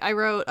 Yeah, I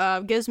wrote,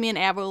 gives me an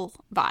Avril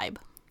vibe.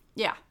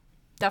 Yeah,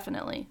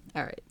 definitely.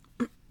 All right.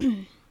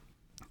 All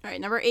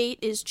right, number 8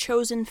 is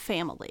Chosen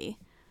Family.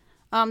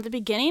 The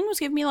beginning was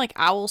giving me, like,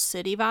 Owl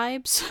City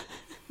vibes,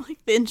 like,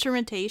 the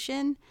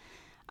instrumentation.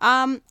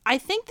 I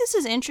think this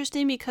is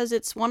interesting because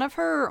it's one of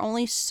her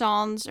only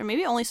songs, or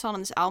maybe only song on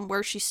this album,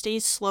 where she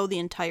stays slow the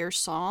entire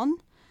song.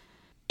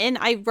 And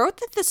I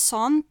wrote that this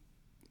song,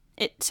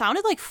 it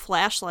sounded like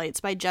Flashlights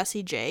by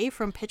Jessie J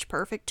from Pitch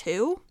Perfect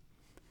 2.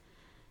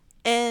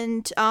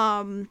 And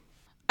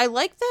I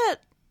like that.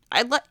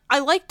 I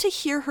like to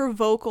hear her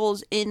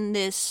vocals in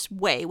this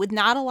way with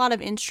not a lot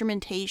of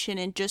instrumentation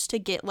and just to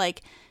get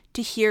like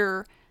to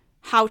hear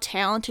how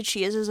talented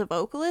she is as a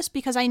vocalist,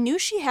 because I knew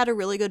she had a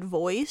really good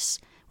voice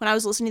when I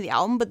was listening to the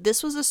album, but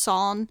this was a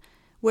song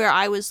where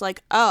I was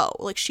like, oh,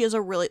 like she has a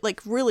really,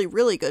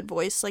 really good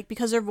voice, like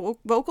because her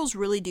vocals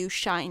really do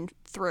shine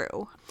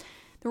through.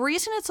 The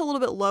reason it's a little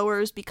bit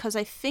lower is because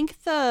I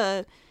think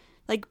the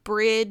like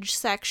bridge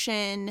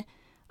section,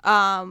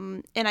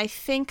 and I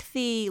think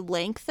the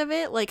length of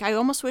it, like I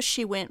almost wish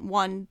she went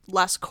one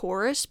less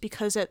chorus,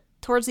 because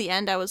towards the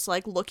end I was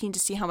like looking to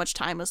see how much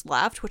time was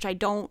left, which I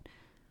don't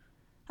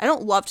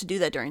love to do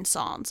that during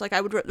songs. Like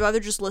I would rather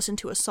just listen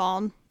to a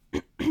song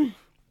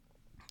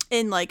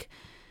and like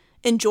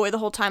enjoy the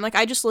whole time. Like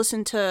I just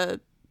listened to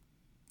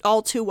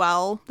All Too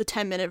Well, the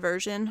 10-minute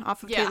version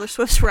off of Taylor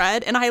Swift's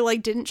Red, and I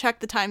like didn't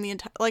check the time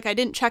I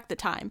didn't check the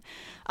time.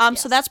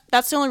 So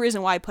that's the only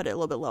reason why I put it a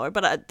little bit lower,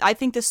 but I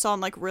think this song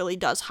like really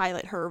does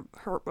highlight her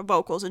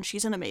vocals, and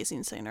she's an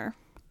amazing singer.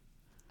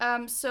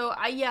 So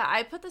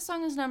I put the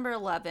song as number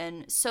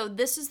 11. So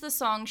this is the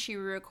song she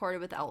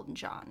recorded with Elton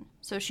John.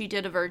 So she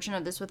did a version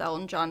of this with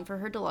Elton John for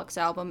her deluxe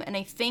album, and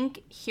I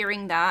think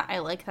hearing that, I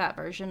like that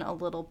version a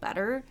little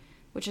better,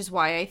 which is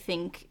why I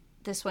think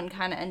this one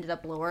kind of ended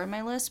up lower in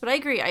my list. But I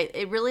agree.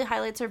 It really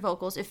highlights her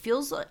vocals. It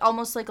feels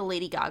almost like a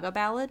Lady Gaga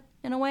ballad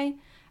in a way.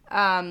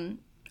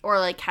 Or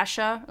like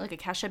Kesha, like a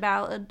Kesha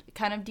ballad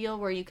kind of deal,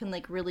 where you can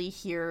like really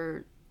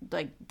hear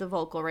like the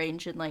vocal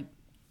range and like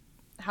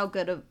how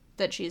good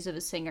that she is of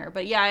a singer.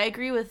 But yeah, I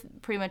agree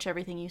with pretty much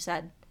everything you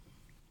said.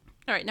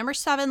 All right, number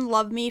 7,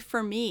 Love Me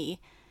For Me.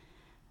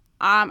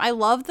 I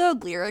love the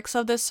lyrics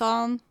of this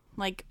song.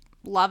 Like,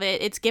 love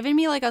it. It's giving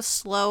me like a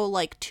slow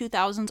like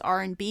 2000s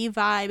R&B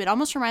vibe. It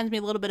almost reminds me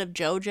a little bit of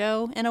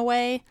JoJo in a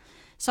way,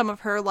 some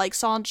of her like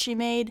songs she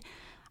made.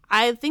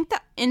 I think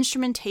the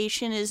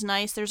instrumentation is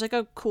nice. There's like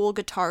a cool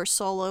guitar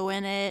solo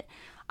in it.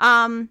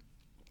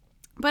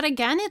 But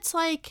again, it's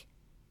like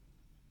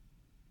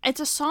it's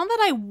a song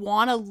that I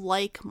want to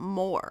like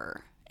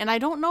more, and I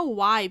don't know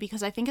why,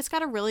 because I think it's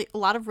got a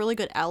lot of really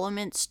good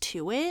elements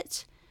to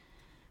it.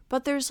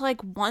 But there's,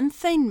 like, one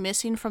thing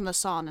missing from the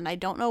song, and I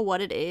don't know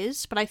what it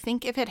is, but I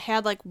think if it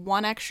had, like,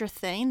 one extra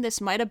thing, this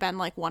might have been,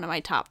 like, one of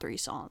my top 3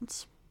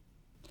 songs.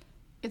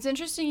 It's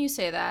interesting you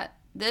say that.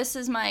 This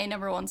is my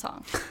number 1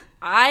 song.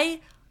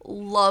 I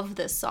love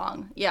this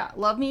song. Yeah,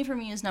 Love Me For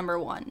Me is number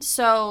 1.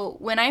 So,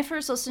 when I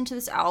first listened to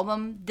this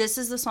album, this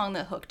is the song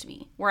that hooked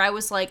me, where I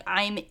was like,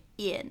 I'm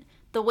in.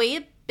 The way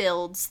it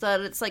builds, that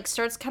it's, like,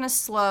 starts kind of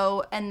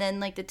slow, and then,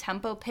 like, the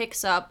tempo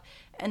picks up,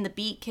 and the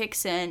beat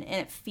kicks in,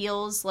 and it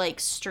feels like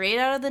straight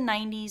out of the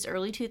 90s,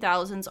 early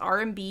 2000s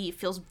R&B. It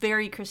feels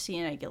very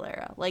Christina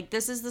Aguilera. Like,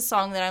 this is the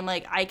song that I'm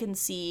like, I can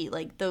see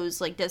like those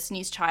like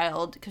Destiny's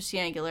Child,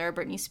 Christina Aguilera,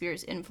 Britney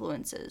Spears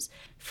influences.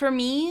 For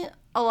me,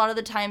 a lot of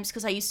the times,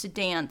 because I used to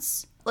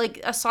dance,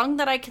 like a song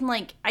that I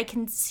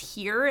can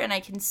hear and I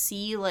can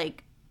see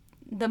like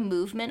the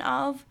movement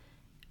of,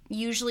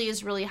 usually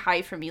is really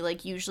high for me,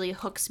 like usually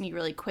hooks me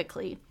really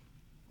quickly.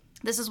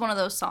 This is one of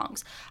those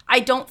songs.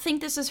 I don't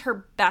think this is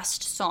her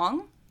best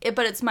song,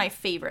 but it's my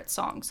favorite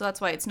song, so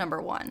that's why it's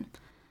number 1.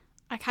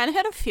 I kind of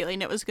had a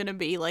feeling it was going to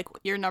be, like,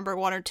 your number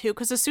 1 or 2,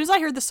 because as soon as I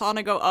heard the song,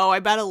 I go, oh,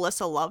 I bet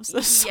Alyssa loves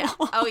this song. Yeah.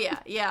 Oh,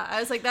 yeah. I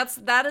was like,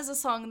 that is a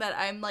song that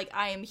I'm like,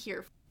 I am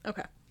here for.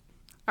 Okay.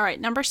 All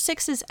right, number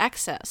 6 is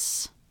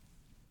Excess.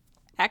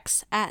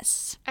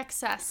 Excess.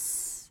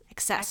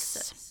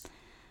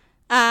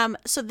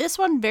 So this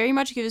one very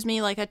much gives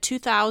me like a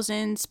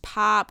 2000s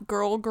pop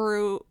girl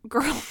group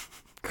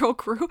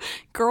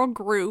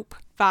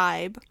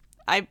vibe.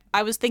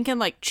 I was thinking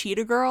like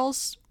Cheetah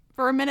Girls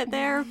for a minute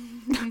there.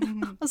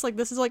 I was like,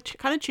 this is like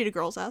kind of Cheetah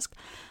Girls-esque.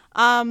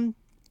 I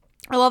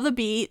love the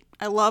beat.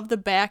 I love the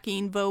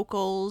backing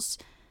vocals.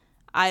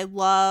 I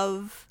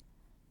love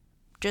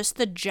just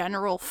the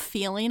general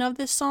feeling of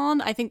this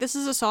song. I think this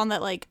is a song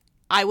that, like,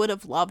 I would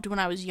have loved when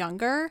I was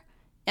younger,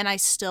 and I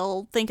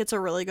still think it's a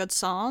really good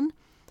song.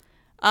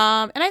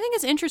 And I think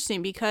it's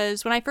interesting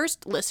because when I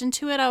first listened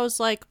to it, I was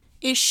like,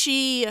 is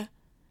she,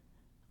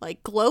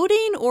 like,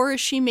 gloating, or is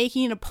she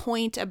making a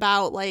point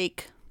about,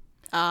 like,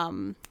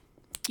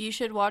 You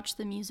should watch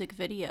the music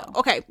video.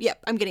 Okay, yep,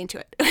 I'm getting to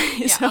it.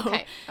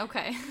 Yeah,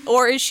 okay.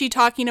 Or is she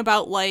talking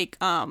about, like,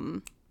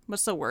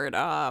 what's the word?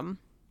 What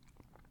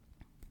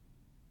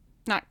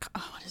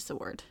is the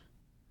word?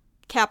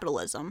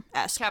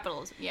 Capitalism-esque.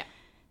 Capitalism, yeah.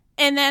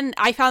 And then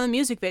I found the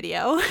music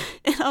video,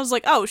 and I was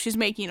like, oh, she's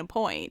making a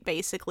point,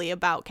 basically,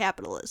 about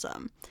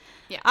capitalism.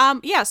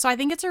 Yeah. So I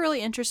think it's a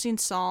really interesting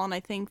song. I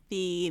think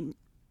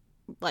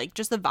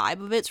just the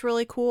vibe of it's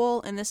really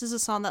cool, and this is a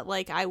song that,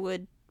 like, I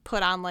would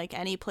put on, like,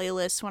 any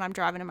playlist when I'm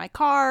driving in my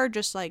car,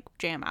 just, like,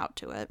 jam out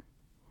to it.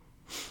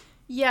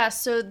 Yeah,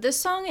 so this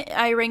song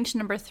I ranked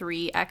number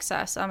 3,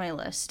 Excess, on my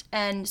list.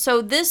 And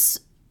so this,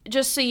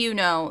 just so you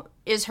know,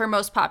 is her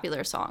most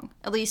popular song.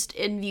 At least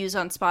in views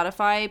on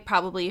Spotify,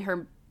 probably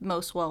her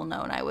most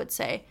well-known, I would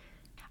say.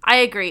 I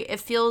agree.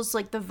 It feels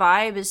like the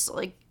vibe is,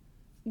 like,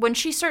 when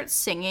she starts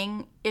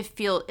singing,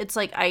 it's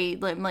like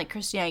I'm like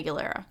Christina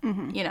Aguilera,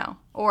 you know?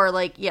 Or,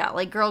 like, yeah,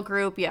 like girl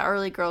group,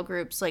 early girl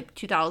groups, like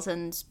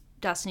 2000s,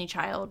 Destiny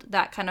Child,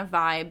 that kind of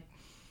vibe.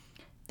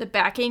 The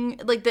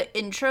backing, like, the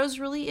intro's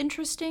really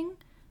interesting.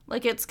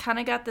 Like, it's kind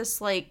of got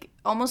this, like,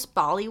 almost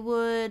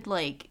Bollywood,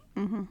 like,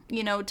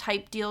 you know,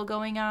 type deal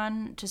going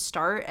on to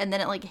start, and then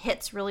it, like,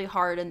 hits really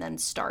hard and then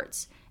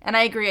starts. And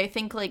I agree. I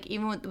think, like,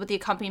 even with the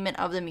accompaniment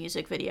of the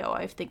music video,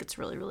 I think it's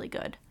really, really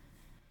good.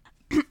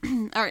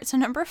 All right, so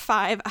number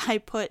 5, I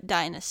put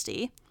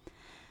Dynasty.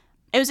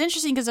 It was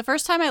interesting because the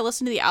first time I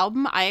listened to the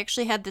album, I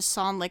actually had this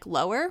song, like,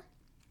 lower.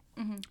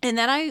 And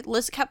then I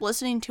kept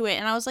listening to it,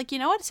 and I was like, you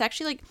know what? It's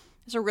actually, like,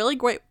 it's a really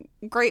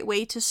great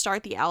way to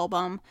start the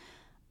album.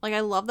 Like,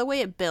 I love the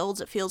way it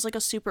builds. It feels like a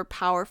super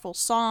powerful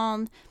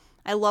song.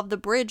 I love the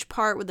bridge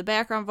part with the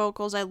background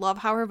vocals. I love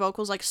how her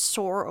vocals, like,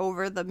 soar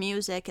over the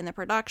music and the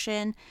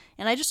production.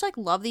 And I just, like,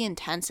 love the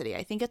intensity.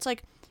 I think it's,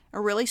 like, a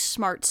really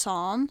smart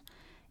song.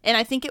 And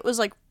I think it was,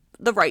 like,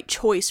 the right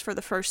choice for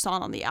the first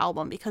song on the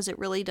album because it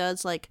really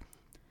does, like...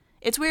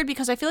 It's weird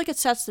because I feel like it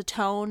sets the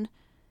tone...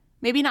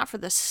 Maybe not for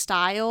the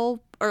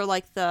style or,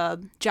 like,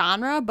 the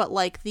genre, but,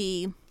 like,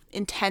 the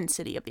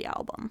intensity of the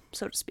album,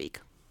 so to speak.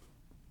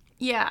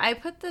 Yeah, I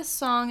put this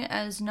song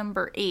as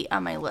number 8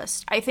 on my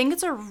list. I think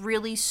it's a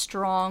really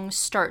strong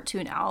start to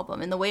an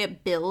album, and the way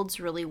it builds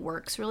really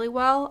works really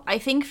well. I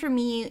think for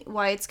me,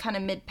 why it's kind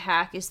of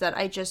mid-pack is that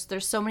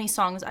there's so many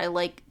songs I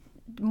like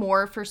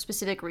more for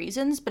specific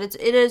reasons, but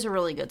it is a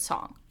really good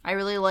song. I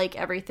really like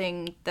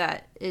everything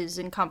that is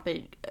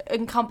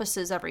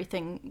encompasses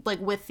everything,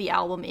 like, with the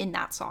album in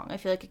that song. I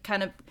feel like it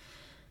kind of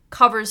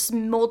covers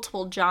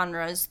multiple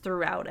genres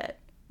throughout it,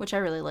 which I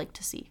really like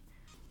to see.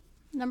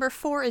 Number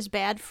 4 is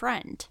Bad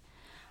Friend.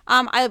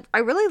 I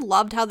really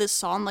loved how this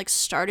song, like,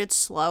 started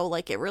slow.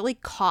 Like, it really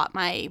caught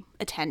my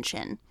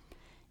attention.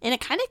 And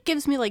it kind of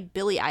gives me, like,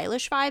 Billie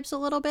Eilish vibes a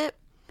little bit.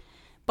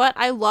 But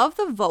I love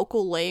the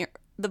vocal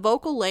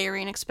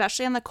layering,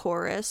 especially on the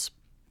chorus.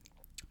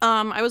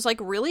 I was, like,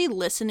 really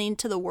listening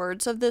to the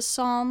words of this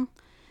song.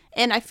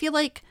 And I feel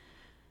like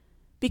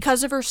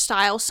because of her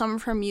style, some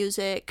of her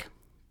music,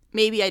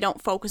 maybe I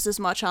don't focus as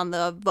much on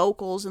the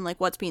vocals and,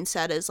 like, what's being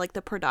said as, like,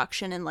 the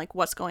production and, like,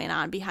 what's going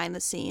on behind the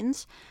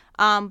scenes.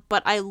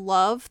 But I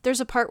love, there's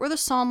a part where the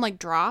song, like,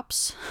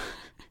 drops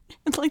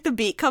and, like, the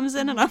beat comes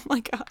in and I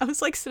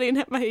was, like, sitting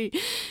at my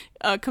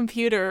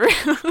computer.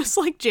 I was,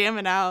 like,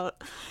 jamming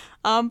out.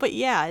 But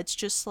yeah, it's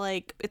just,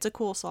 like, it's a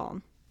cool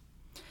song.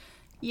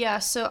 Yeah,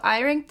 so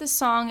I ranked this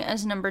song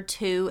as number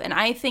 2, and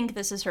I think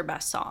this is her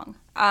best song.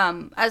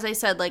 As I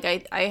said, like,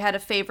 I had a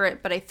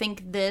favorite, but I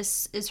think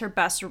this is her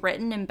best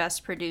written and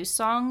best produced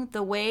song.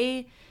 The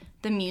way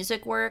the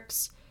music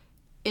works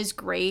is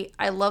great.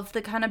 I love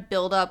the kind of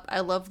build-up. I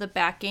love the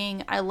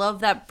backing. I love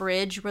that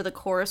bridge where the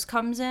chorus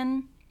comes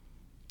in,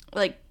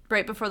 like,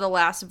 right before the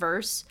last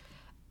verse.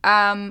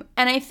 And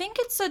I think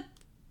it's a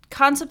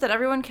concept that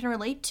everyone can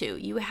relate to.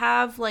 You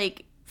have,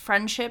 like,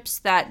 friendships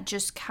that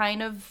just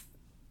kind of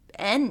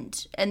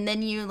end, and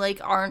then you,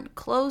 like, aren't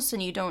close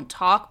and you don't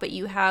talk, but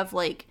you have,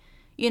 like,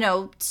 you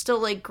know,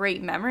 still, like,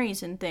 great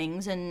memories and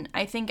things. And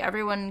I think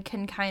everyone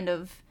can kind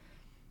of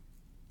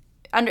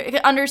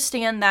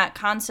understand that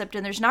concept,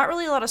 and there's not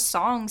really a lot of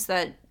songs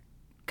that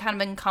kind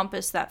of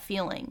encompass that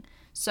feeling.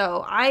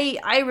 So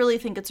I really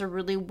think it's a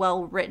really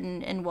well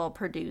written and well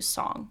produced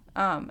song.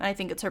 And I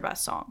think it's her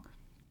best song.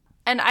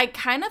 And I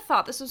kind of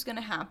thought this was going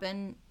to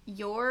happen.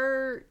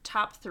 Your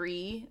top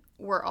 3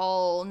 were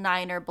all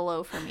 9 or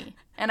below for me.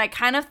 And I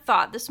kind of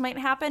thought this might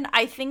happen.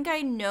 I think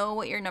I know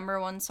what your number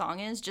 1 song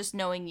is, just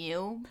knowing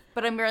you.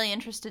 But I'm really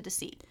interested to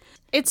see.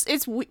 This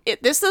is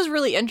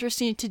really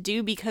interesting to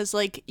do because,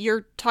 like,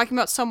 you're talking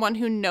about someone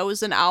who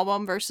knows an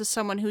album versus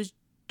someone who's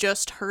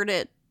just heard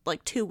it,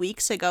 like, 2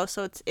 weeks ago.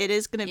 So it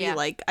is going to be,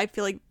 like, I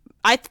feel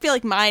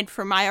like mine,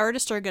 for my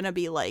artist, are going to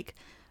be, like,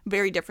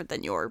 very different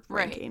than your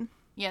ranking. Right.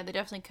 Yeah, they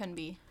definitely can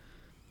be.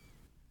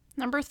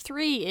 Number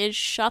 3 is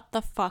Shut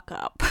the Fuck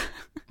Up.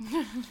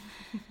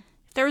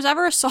 If there was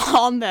ever a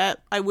song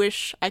that I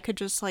wish I could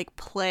just, like,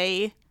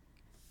 play,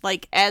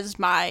 like, as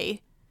my,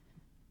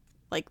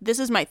 like, this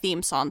is my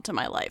theme song to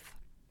my life.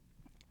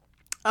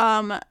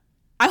 I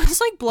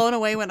was, like, blown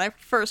away when I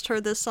first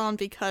heard this song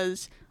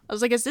because I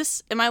was like,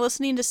 am I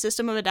listening to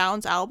System of a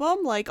Down's album?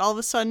 Like, all of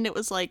a sudden it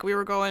was like we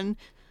were going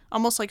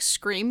almost like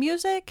Scream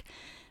music.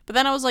 But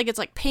then I was like, it's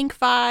like Pink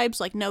vibes,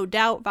 like No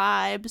Doubt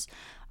vibes.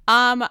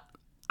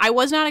 I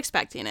was not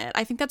expecting it.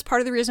 I think that's part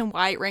of the reason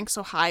why it ranked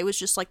so high was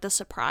just, like, the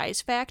surprise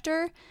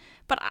factor.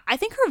 But I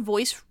think her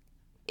voice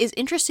is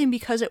interesting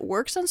because it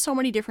works on so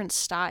many different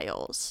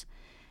styles.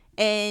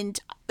 And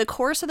the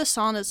chorus of the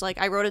song is, like,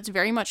 I wrote it's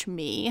very much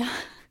me.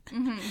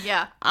 Mm-hmm,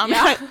 yeah.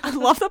 I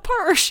love the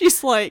part where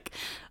she's, like,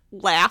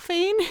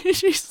 laughing.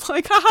 She's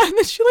like, ah, and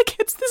then she, like,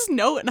 hits this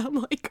note, and I'm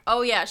like...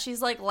 Oh, yeah,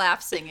 she's, like,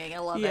 laugh singing. I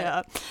love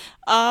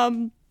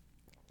it.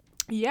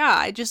 Yeah,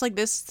 I just, like,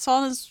 this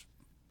song is,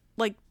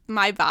 like,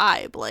 my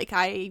vibe. Like,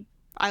 I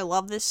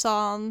love this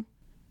song.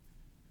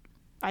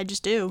 I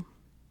just do.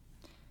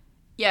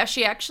 Yeah,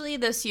 she actually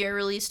this year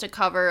released a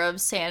cover of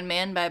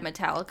Sandman by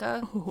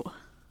Metallica. Ooh.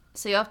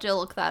 So you have to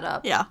look that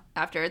up. Yeah.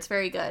 After. It's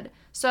very good.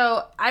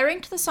 So I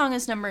ranked the song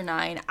as number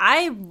 9.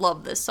 I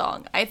love this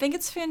song. I think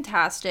it's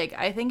fantastic.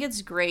 I think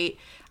it's great.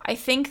 I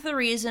think the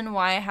reason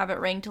why I have it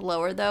ranked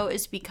lower, though,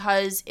 is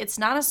because it's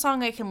not a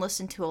song I can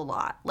listen to a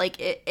lot. Like,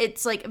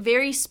 it's, like,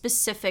 very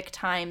specific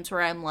times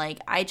where I'm, like,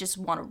 I just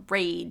want to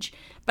rage.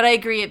 But I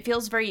agree, it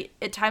feels very,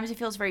 at times it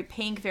feels very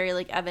Pink, very,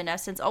 like,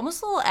 Evanescence,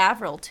 almost a little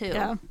Avril, too.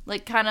 Yeah.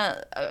 Like, kind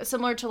of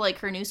similar to, like,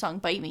 her new song,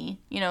 Bite Me.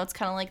 You know, it's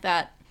kind of like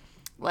that,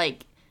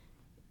 like,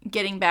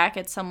 getting back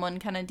at someone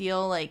kind of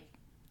deal, like,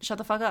 shut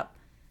the fuck up.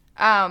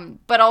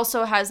 But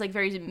also has, like,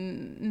 very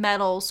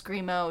metal,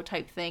 screamo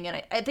type thing.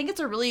 And I think it's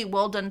a really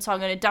well done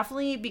song. And it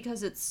definitely,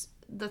 because it's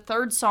the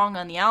third song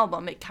on the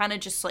album, it kind of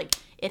just, like,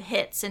 it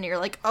hits. And you're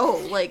like,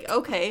 oh, like,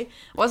 okay.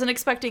 Wasn't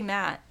expecting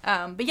that.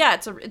 But yeah,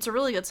 it's a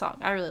really good song.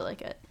 I really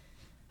like it.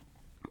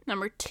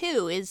 Number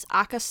 2 is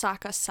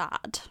Akasaka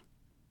Sad.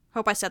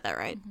 Hope I said that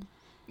right.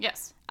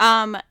 Yes.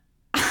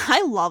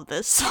 I love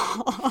this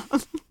song.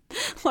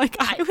 Like,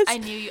 I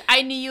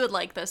knew you would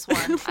like this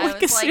one. I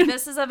was like,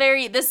 this is a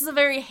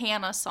very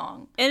Hannah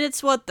song. And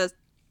it's what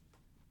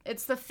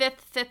it's the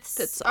fifth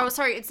song. Oh,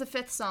 sorry, it's the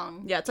 5th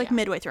song. Yeah, it's like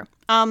midway through.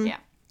 Yeah.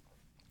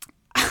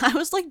 I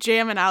was, like,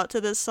 jamming out to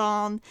this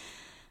song.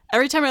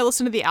 Every time I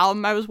listened to the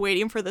album, I was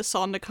waiting for this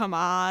song to come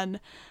on.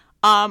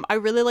 I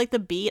really like the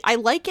beat. I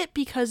like it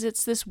because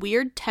it's this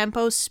weird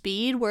tempo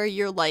speed where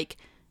you're, like,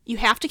 you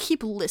have to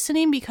keep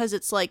listening because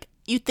it's, like,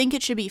 you think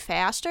it should be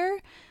faster.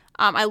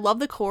 I love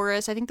the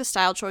chorus. I think the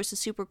style choice is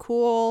super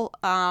cool.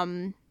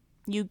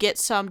 You get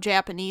some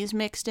Japanese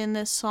mixed in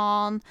this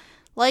song.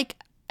 Like,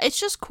 it's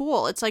just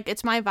cool. It's, like,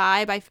 it's my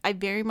vibe. I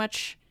very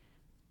much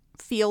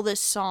feel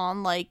this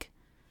song, like,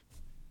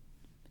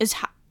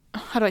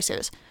 how do I say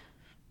this?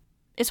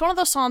 It's one of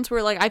those songs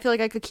where, like, I feel like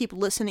I could keep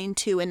listening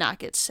to and not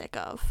get sick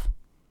of.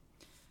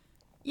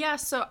 Yeah,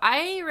 so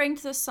I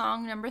ranked this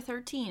song number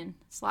 13.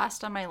 It's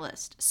last on my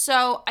list.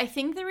 So I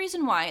think the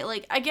reason why,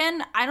 like,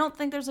 again, I don't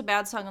think there's a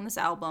bad song on this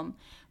album,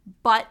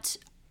 but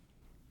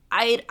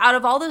out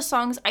of all those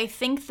songs, I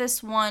think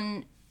this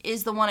one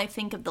is the one I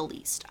think of the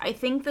least. I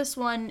think this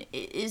one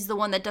is the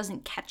one that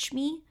doesn't catch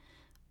me.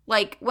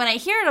 Like, when I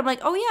hear it, I'm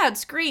like, oh yeah,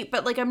 it's great,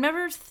 but, like, I'm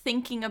never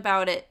thinking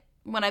about it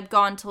when I've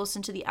gone to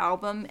listen to the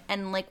album,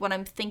 and, like, when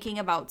I'm thinking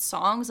about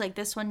songs, like,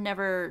 this one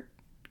never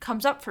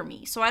comes up for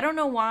me. So I don't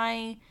know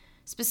why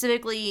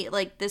specifically,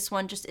 like, this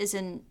one just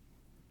isn't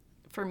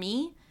for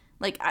me.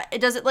 Like,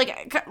 it doesn't,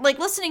 like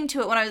listening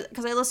to it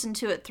because I listened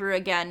to it through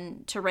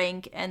again to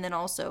rank, and then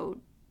also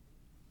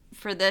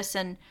for this,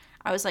 and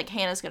I was like,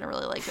 Hannah's gonna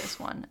really like this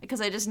one, because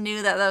I just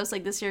knew that was,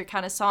 like, this year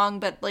kind of song,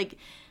 but, like,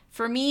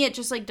 for me, it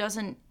just, like,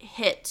 doesn't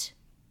hit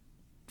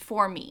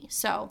for me,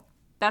 so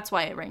that's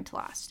why it ranked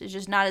last. It's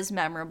just not as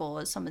memorable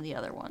as some of the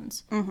other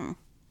ones. Mm-hmm.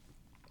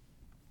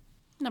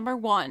 Number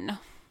 1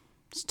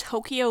 is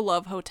Tokyo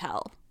Love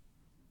Hotel.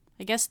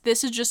 I guess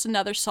this is just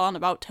another song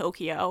about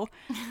Tokyo.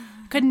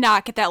 Could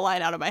not get that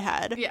line out of my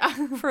head. Yeah.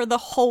 For the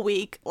whole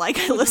week, like,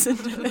 I listened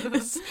to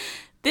this.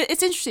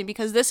 It's interesting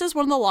because this is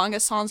one of the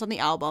longest songs on the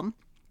album.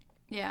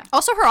 Yeah.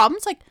 Also, her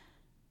album's, like,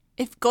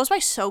 it goes by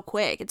so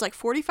quick. It's, like,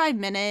 45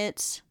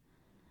 minutes.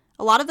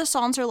 A lot of the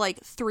songs are,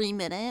 like, 3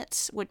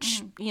 minutes,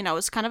 which, you know,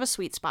 is kind of a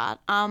sweet spot.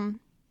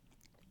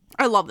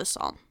 I love this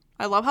song.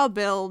 I love how it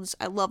builds.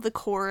 I love the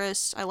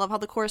chorus. I love how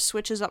the chorus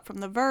switches up from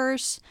the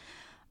verse.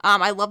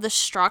 I love the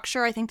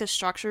structure. I think the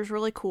structure is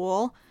really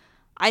cool.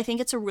 I think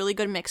it's a really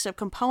good mix of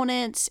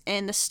components,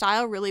 and the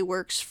style really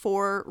works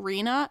for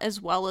Rina as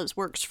well as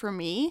works for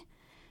me.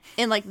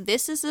 And, like,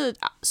 this is a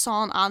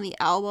song on the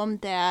album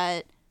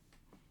that...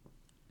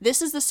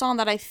 This is the song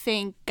that I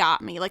think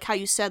got me. Like how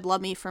you said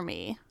Love Me For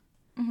Me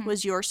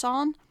was your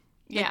song.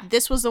 Yeah. Like,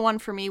 this was the one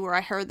for me where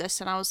I heard this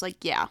and I was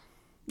like, yeah,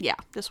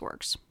 this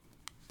works.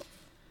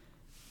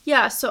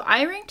 Yeah, so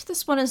I ranked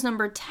this one as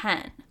number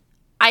 10.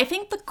 I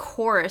think the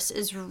chorus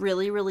is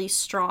really, really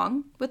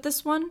strong with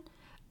this one.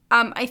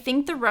 I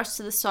think the rest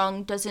of the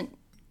song doesn't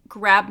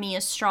grab me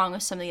as strong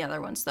as some of the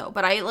other ones though.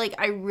 But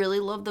I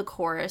really love the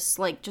chorus.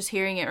 Like just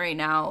hearing it right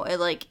now, it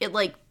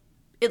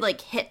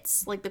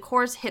hits. Like the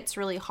chorus hits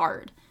really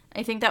hard.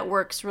 I think that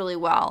works really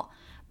well.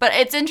 But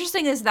it's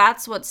interesting is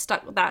that's what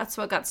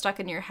got stuck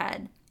in your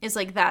head is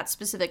like that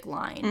specific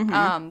line.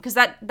 Because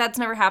that's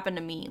never happened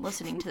to me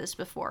listening to this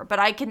before. But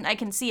I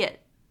can see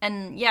it.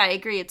 And yeah, I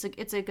agree.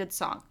 It's a good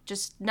song.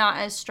 Just not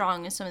as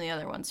strong as some of the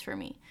other ones for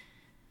me.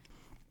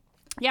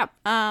 Yeah.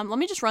 Let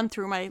me just run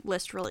through my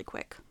list really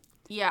quick.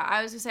 Yeah,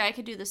 I was gonna say I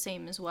could do the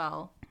same as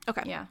well.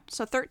 Okay. Yeah.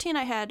 So 13,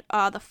 I had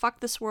the Fuck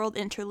This World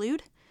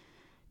interlude.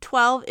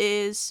 12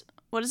 is,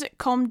 what is it?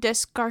 Comme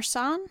des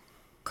Garçons?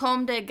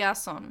 Comme des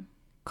Garçons.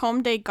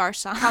 Comme des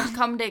Garçons.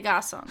 Comme des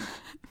Garçons.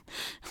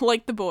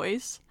 Like the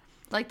boys.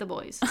 Like the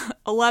boys.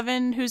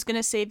 11, Who's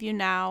Gonna Save You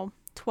Now?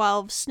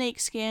 12,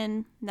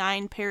 Snakeskin.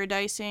 9,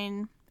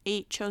 Paradising.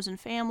 8, Chosen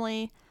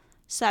Family.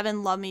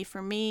 7, Love Me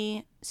For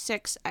Me.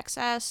 6,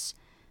 XS.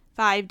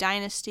 5,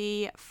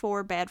 Dynasty.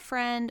 4, Bad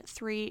Friend.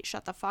 3,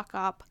 Shut the Fuck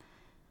Up.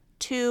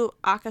 2,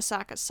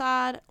 Akasaka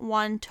Sad.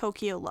 1,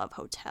 Tokyo Love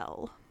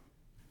Hotel.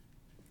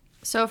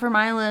 So for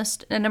my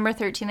list, at number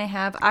 13 I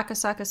have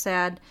Akasaka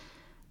Sad.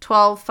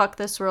 12, Fuck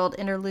This World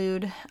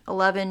interlude.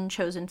 11,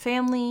 Chosen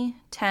Family.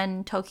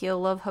 10, Tokyo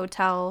Love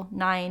Hotel.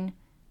 9,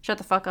 Shut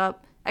the Fuck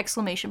Up!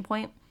 Exclamation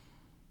point.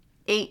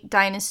 8,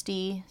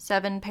 Dynasty.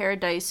 7,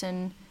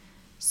 Paradising.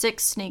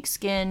 6,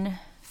 Snakeskin.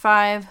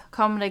 5,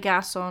 Comme des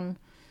Garçons.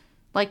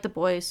 Like the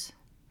boys.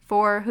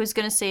 4, Who's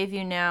Gonna Save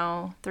You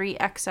Now? 3,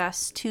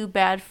 XS. 2,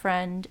 Bad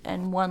Friend.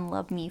 And 1,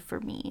 Love Me For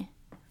Me.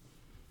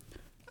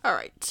 All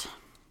right.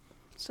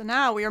 So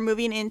now we are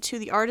moving into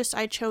the artist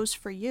I chose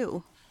for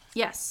you.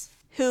 Yes.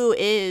 Who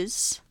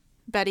is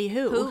Betty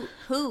Who?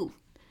 Who?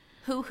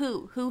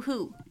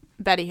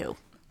 Betty Who.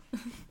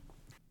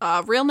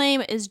 Real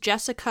name is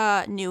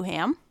Jessica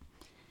Newham.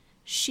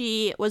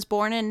 She was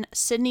born in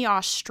Sydney,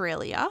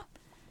 Australia.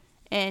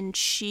 And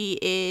she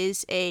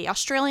is a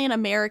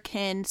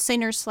Australian-American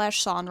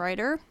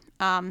singer/songwriter.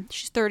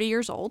 She's 30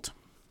 years old.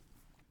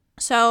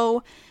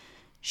 So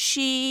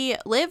she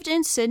lived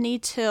in Sydney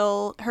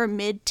till her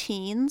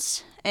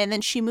mid-teens, and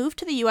then she moved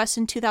to the U.S.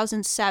 in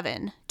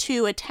 2007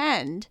 to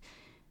attend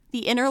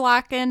the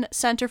Interlochen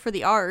Center for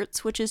the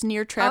Arts, which is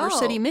near Traverse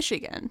City,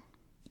 Michigan.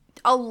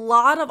 A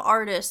lot of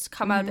artists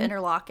come out of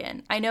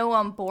Interlochen. I know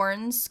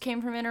Borns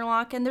came from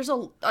Interlochen. There's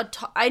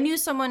I knew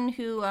someone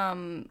who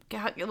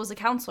was a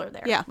counselor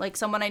there. Yeah. Like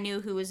someone I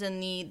knew who was in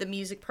the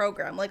music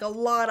program. Like a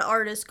lot of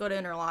artists go to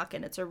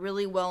Interlochen. It's a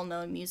really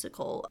well-known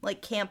musical,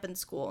 like camp and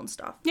school and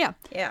stuff. Yeah.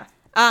 Yeah.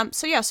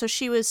 So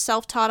she was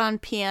self-taught on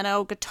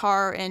piano,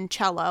 guitar, and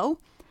cello.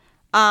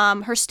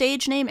 Her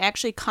stage name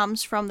actually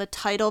comes from the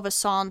title of a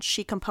song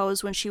she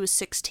composed when she was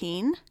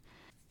 16.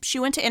 She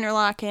went to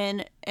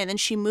Interlochen, and then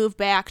she moved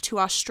back to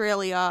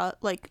Australia,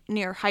 like,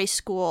 near high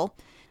school.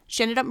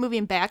 She ended up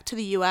moving back to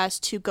the U.S.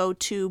 to go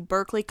to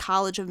Berklee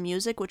College of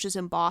Music, which is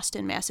in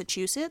Boston,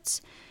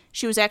 Massachusetts.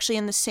 She was actually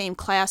in the same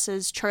class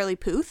as Charlie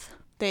Puth.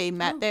 They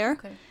met there.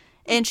 Okay.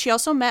 And she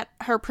also met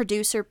her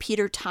producer,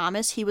 Peter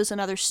Thomas. He was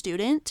another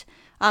student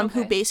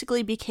who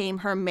basically became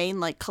her main,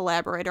 like,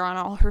 collaborator on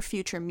all her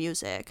future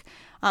music.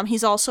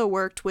 He's also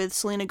worked with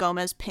Selena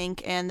Gomez,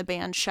 Pink, and the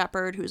band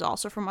Shepherd, who's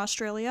also from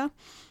Australia.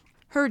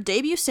 Her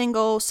debut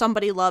single,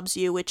 Somebody Loves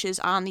You, which is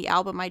on the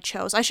album I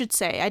chose. I should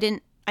say,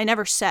 I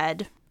never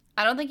said.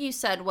 I don't think you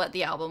said what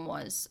the album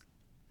was.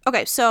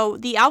 Okay, so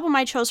the album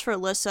I chose for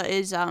Alyssa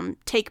is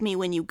Take Me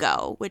When You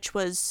Go, which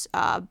was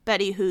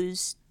Betty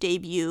Who's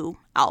debut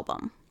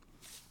album.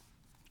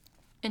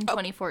 In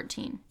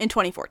 2014. In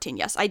 2014,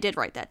 yes. I did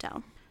write that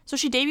down. So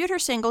she debuted her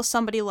single,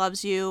 Somebody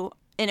Loves You,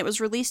 and it was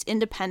released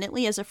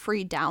independently as a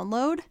free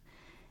download.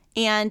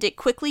 And it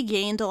quickly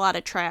gained a lot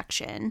of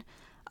traction.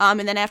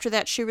 And then after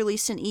that, she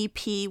released an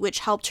EP,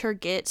 which helped her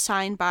get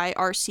signed by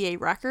RCA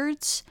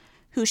Records,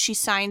 who she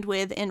signed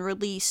with and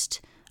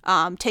released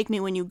Take Me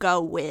When You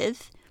Go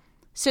with.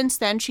 Since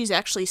then, she's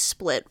actually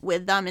split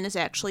with them and is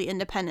actually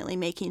independently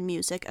making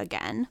music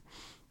again.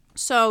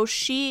 So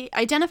she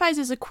identifies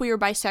as a queer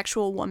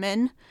bisexual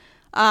woman.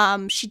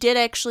 She did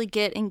actually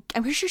I'm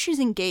pretty sure she's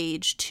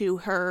engaged to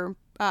her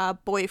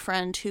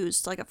boyfriend,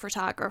 who's like a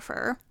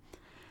photographer.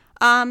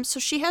 So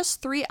she has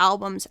 3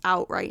 albums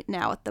out right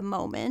now at the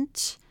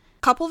moment.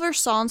 A couple of her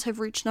songs have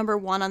reached number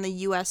 1 on the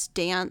U.S.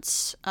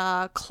 dance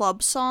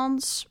club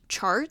songs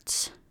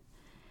charts.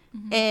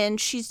 Mm-hmm. And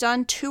she's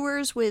done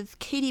tours with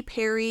Katy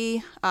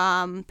Perry,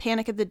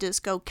 Panic at the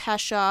Disco,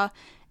 Kesha,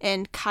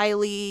 and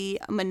Kylie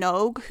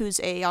Minogue, who's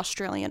a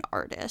Australian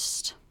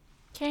artist.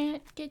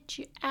 Can't get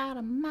you out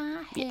of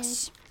my head.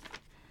 Yes.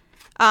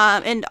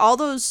 And all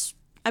those,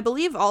 I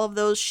believe all of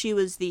those, she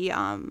was the,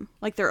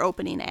 like their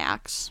opening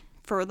acts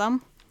for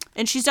them.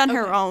 And she's done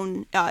her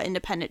own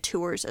independent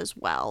tours as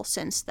well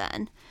since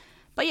then.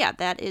 But yeah,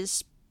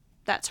 that's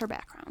her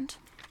background.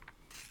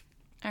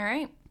 All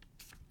right.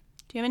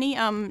 Do you have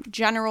any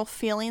general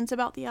feelings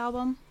about the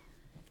album?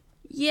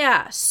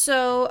 Yeah,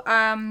 so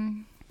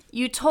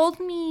you told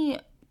me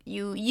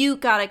you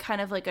got a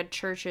kind of like a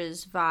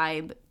Church's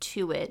vibe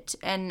to it,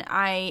 and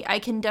I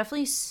can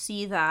definitely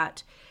see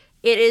that.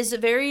 It is a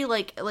very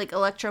like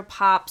electro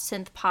pop,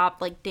 synth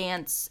pop, like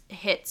dance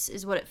hits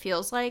is what it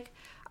feels like.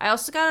 I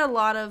also got a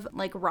lot of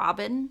like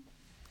Robin,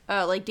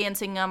 like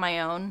Dancing on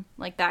My Own,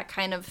 like that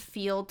kind of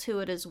feel to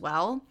it as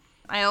well.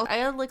 I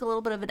had like a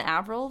little bit of an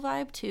Avril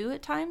vibe too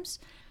at times.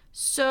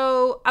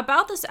 So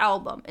about this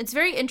album, it's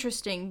very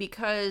interesting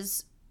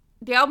because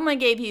the album I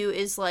gave you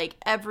is like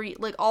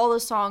all the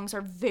songs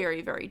are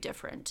very, very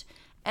different.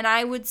 And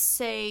I would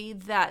say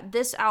that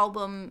this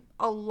album,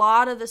 a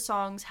lot of the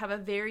songs have a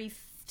very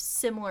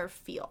similar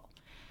feel.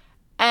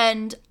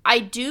 And I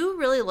do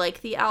really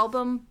like the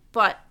album,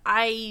 but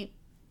I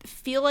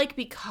feel like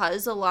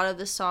because a lot of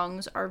the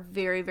songs are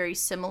very, very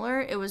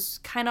similar, it was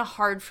kind of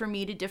hard for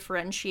me to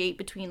differentiate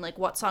between like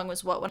what song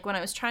was what. Like when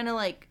I was trying to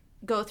like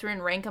go through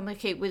and rank them, like,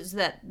 okay, was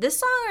that this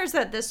song or is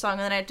that this song?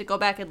 And then I had to go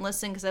back and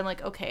listen because I'm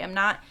like, okay, I'm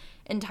not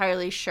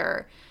entirely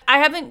sure. I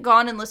haven't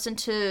gone and listened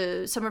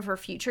to some of her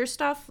future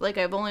stuff. Like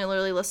I've only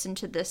literally listened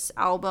to this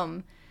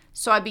album.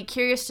 So I'd be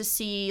curious to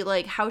see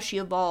like how she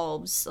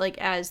evolves like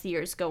as the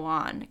years go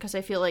on, because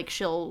I feel like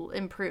she'll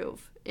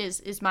improve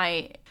is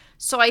my.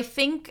 So I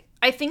think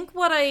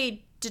what I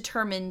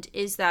determined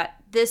is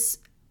that this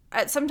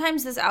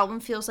sometimes this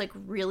album feels like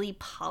really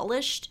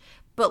polished,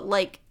 but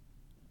like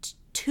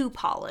too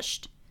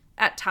polished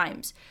at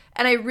times.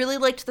 And I really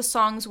liked the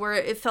songs where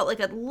it felt like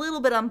a little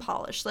bit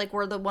unpolished, like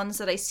were the ones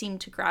that I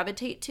seemed to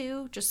gravitate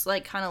to, just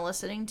like kind of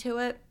listening to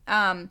it.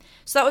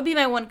 So that would be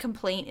my one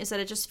complaint, is that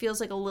it just feels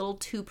like a little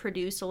too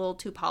produced, a little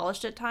too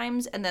polished at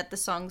times, and that the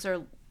songs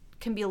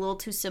can be a little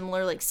too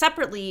similar. Like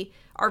separately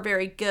are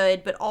very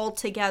good, but all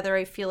together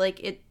I feel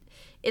like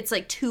it's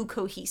like too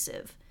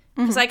cohesive.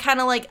 Because I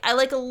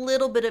like a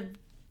little bit of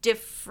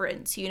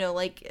difference,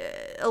 like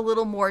a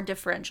little more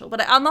differential.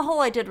 But on the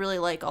whole, I did really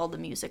like all the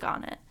music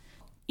on it.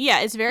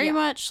 Yeah, it's very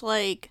much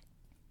like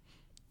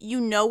you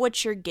know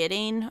what you're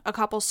getting a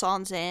couple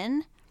songs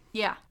in.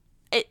 Yeah.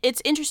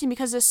 It's interesting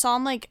because this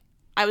song, like,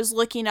 I was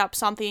looking up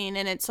something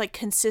and it's like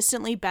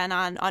consistently been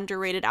on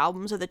underrated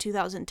albums of the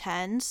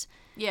 2010s.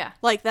 Yeah.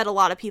 Like that a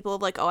lot of people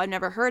have like, oh, I've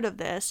never heard of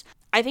this.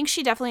 I think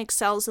she definitely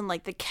excels in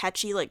like the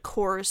catchy like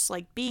chorus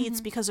like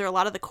beats, because there are a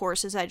lot of the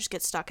choruses I just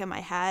get stuck in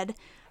my head.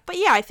 But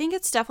yeah, I think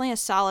it's definitely a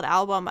solid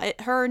album.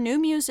 Her new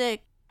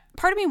music,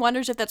 part of me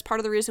wonders if that's part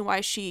of the reason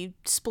why she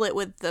split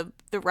with the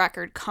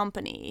record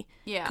company.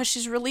 Yeah. Because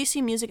she's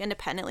releasing music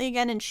independently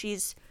again, and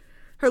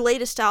her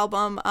latest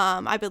album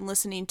I've been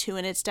listening to,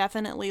 and it's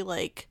definitely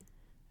like,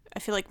 I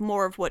feel like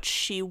more of what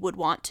she would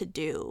want to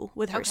do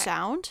with her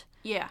sound.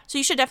 Yeah. So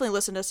you should definitely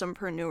listen to some of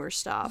her newer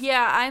stuff.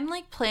 Yeah, I'm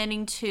like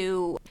planning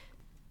to.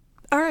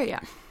 All right.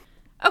 Yeah.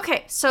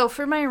 Okay, so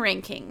for my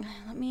ranking,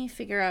 let me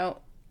figure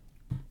out.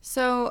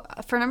 So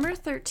for number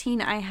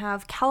 13, I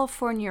have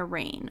California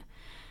Rain.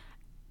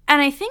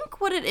 And I think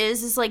what it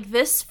is like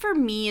this for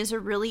me is a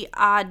really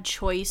odd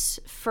choice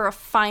for a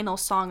final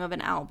song of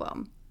an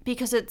album,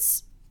 because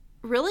it's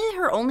really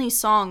her only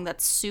song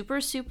that's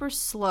super, super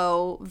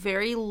slow,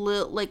 very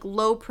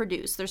low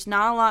produced. There's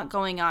not a lot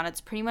going on. It's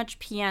pretty much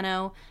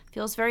piano.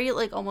 Feels very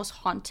like almost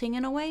haunting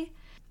in a way.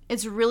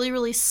 It's really,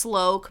 really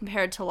slow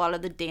compared to a lot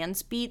of the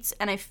dance beats.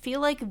 And I feel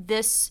like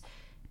this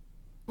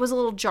was a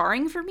little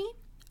jarring for me.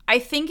 I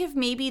think if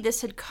maybe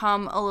this had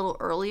come a little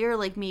earlier,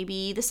 like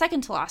maybe the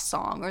second to last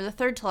song or the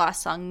third to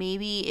last song,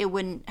 maybe it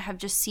wouldn't have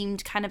just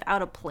seemed kind of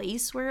out of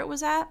place where it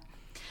was at.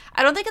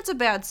 I don't think it's a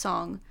bad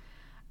song.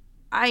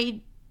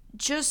 I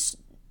just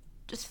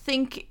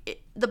think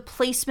the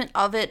placement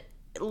of it,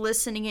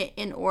 listening it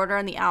in order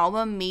on the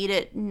album, made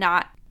it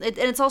not. And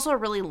it's also a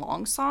really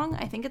long song.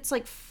 I think it's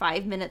like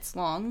 5 minutes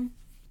long.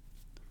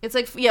 It's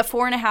like,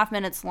 4.5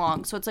 minutes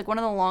long. So it's like one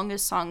of the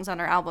longest songs on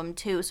her album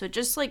too. So it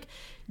just like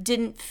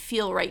didn't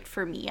feel right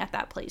for me at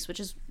that place, which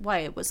is why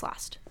it was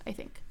last, I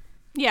think.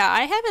 Yeah,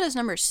 I have it as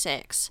number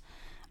 6.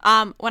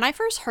 When I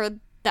first heard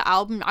the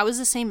album, I was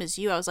the same as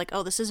you. I was like,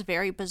 oh, this is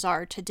very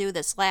bizarre to do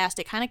this last.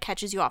 It kind of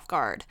catches you off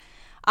guard.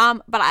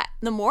 But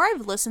the more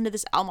I've listened to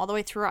this album all the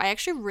way through, I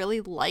actually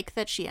really like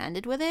that she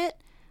ended with it.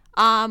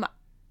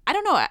 I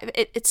don't know.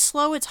 It's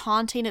slow. It's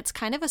haunting. It's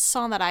kind of a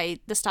song that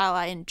the style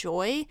I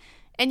enjoy.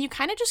 And you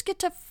kind of just get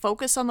to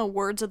focus on the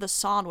words of the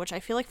song, which I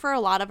feel like for a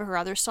lot of her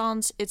other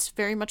songs, it's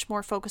very much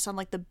more focused on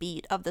like the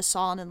beat of the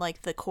song and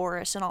like the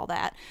chorus and all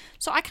that.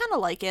 So I kind of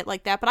like it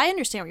like that, but I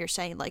understand what you're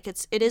saying. Like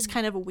it is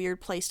kind of a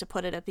weird place to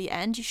put it at the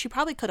end. She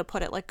probably could have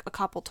put it like a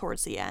couple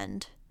towards the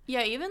end.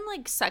 Yeah, even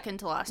like second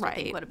to last, right. I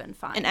think would have been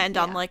fine. And end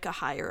on like a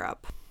higher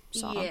up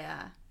song.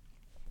 Yeah.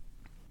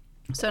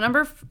 So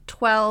number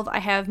 12, I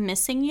have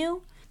Missing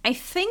You. I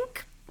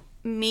think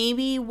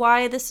maybe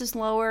why this is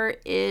lower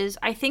is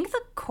I think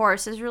the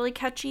chorus is really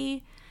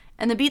catchy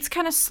and the beat's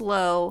kind of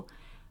slow,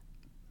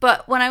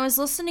 but when I was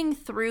listening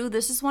through,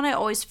 this is one I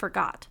always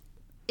forgot,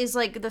 is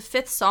like the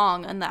 5th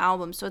song on the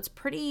album, so it's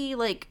pretty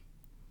like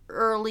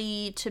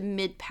early to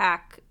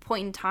mid-pack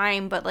point in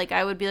time, but like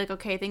I would be like,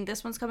 okay, I think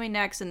this one's coming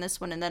next and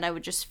this one, and then I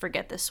would just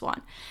forget this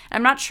one.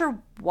 I'm not sure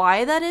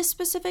why that is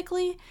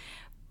specifically,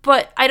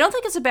 But I don't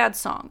think it's a bad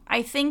song.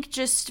 I think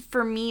just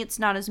for me, it's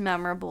not as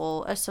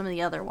memorable as some of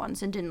the other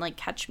ones and didn't like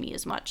catch me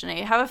as much. And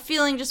I have a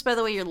feeling just by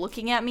the way you're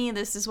looking at me,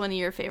 this is one of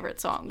your favorite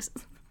songs.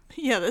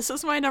 Yeah, this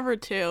is my number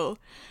 2.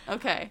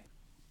 Okay.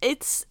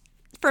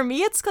 For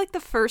me, it's like the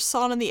first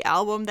song on the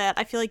album that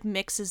I feel like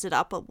mixes it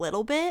up a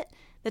little bit.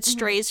 That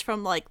strays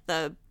from like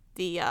the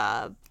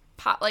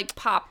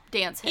pop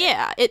dance hit.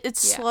 Yeah,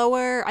 it's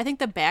slower. I think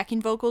the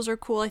backing vocals are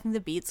cool. I think the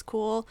beat's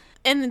cool.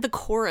 And the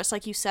chorus,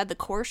 like you said, the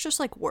chorus just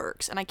like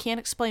works. And I can't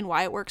explain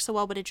why it works so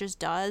well, but it just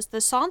does. The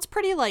song's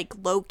pretty like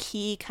low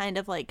key, kind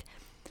of like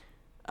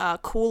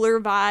cooler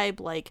vibe.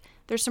 Like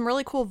there's some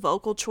really cool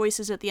vocal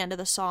choices at the end of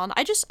the song.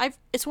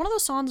 It's one of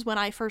those songs when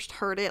I first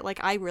heard it,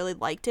 like I really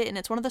liked it. And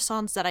it's one of the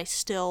songs that I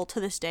still to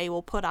this day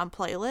will put on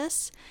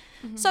playlists.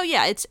 Mm-hmm. So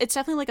yeah, it's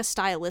definitely like a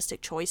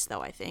stylistic choice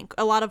though, I think.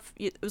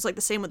 It was like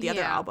the same with the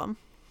other album.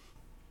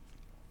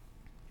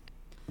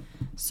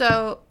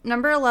 So,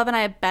 number 11,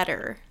 I have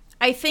Better.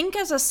 I think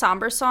as a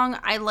somber song,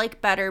 I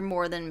like Better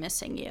more than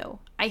Missing You.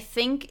 I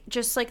think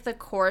just like the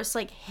chorus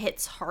like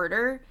hits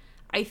harder.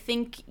 I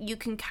think you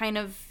can kind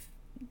of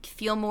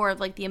feel more of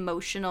like the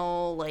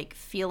emotional like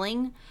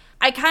feeling.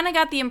 I kind of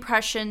got the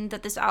impression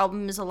that this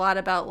album is a lot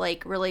about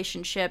like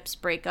relationships,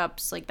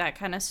 breakups, like that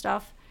kind of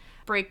stuff.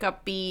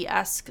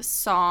 Breakup-y-esque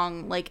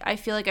song. Like I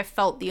feel like I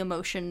felt the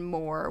emotion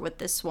more with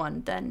this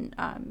one than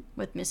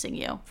with Missing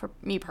You for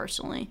me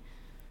personally.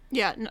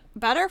 Yeah,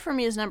 Better for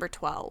me is number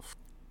 12.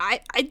 I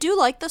do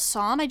like the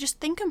song. I just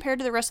think compared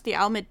to the rest of the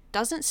album, it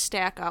doesn't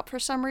stack up for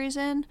some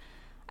reason.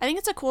 I think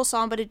it's a cool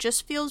song, but it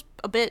just feels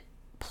a bit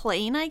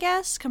plain, I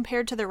guess,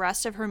 compared to the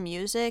rest of her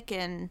music.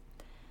 And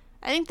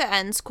I think the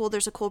end's cool.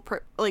 There's a cool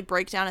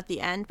breakdown at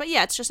the end. But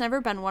yeah, it's just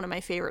never been one of my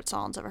favorite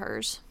songs of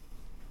hers.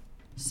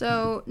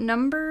 So,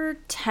 number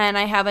 10,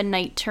 I have A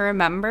Night to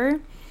Remember.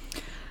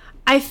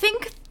 I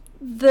think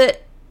the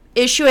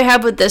issue I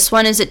have with this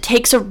one is it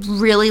takes a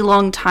really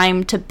long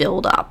time to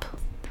build up.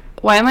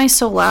 Why am I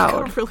so loud?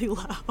 It got really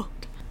loud.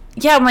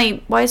 Yeah,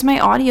 why is my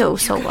audio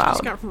so loud?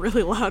 It got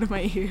really loud in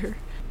my ear.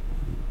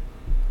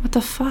 What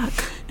the fuck?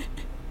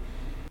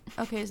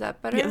 Okay, is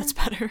that better? Yeah, that's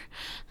better.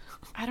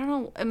 I don't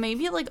know.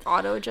 Maybe it like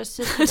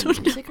auto-adjusted the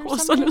music or something? All of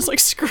a sudden it was like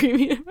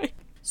screaming at me.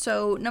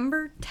 So,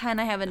 number 10,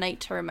 I have A Night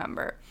to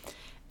Remember.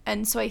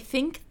 And so I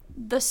think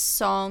the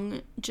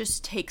song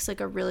just takes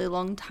like a really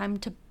long time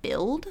to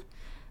build.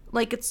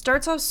 Like it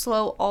starts off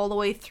slow all the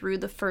way through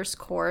the first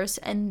chorus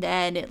and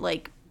then it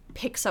like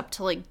picks up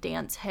to like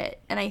dance hit.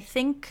 And I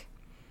think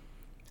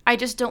I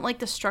just don't like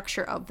the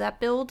structure of that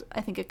build. I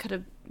think it could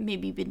have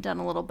maybe been done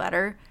a little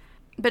better.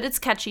 But it's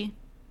catchy.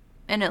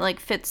 And it like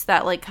fits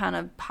that like kind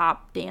of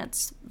pop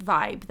dance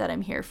vibe that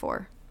I'm here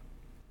for.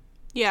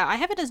 Yeah, I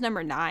have it as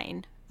number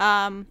 9.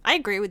 I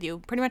agree with you.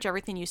 Pretty much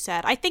everything you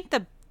said. I think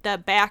the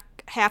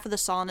back half of the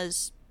song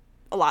is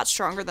a lot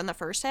stronger than the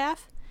first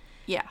half.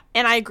 Yeah.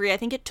 And I agree. I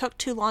think it took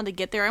too long to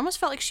get there. I almost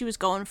felt like she was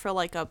going for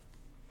like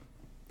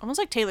almost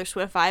like Taylor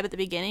Swift vibe at the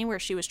beginning where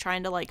she was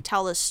trying to like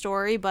tell this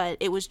story, but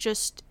it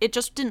just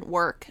didn't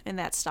work in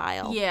that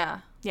style. Yeah.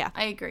 Yeah.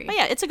 I agree. But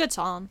yeah, it's a good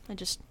song.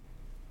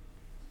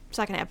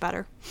 Second half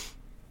better.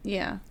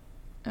 Yeah.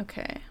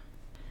 Okay.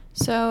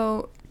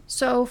 So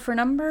for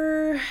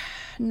number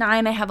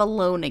 9, I have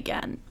Alone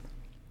Again.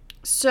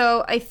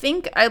 So I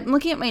think I'm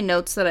looking at my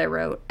notes that I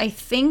wrote. I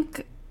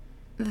think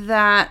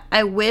that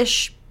I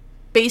wish,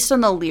 based on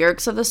the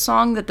lyrics of the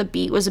song, that the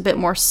beat was a bit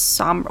more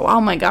somber.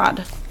 Oh my god.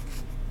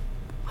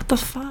 What the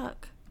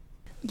fuck?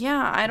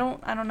 Yeah, I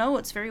don't know.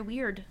 It's very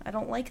weird. I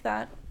don't like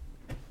that.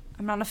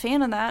 I'm not a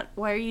fan of that.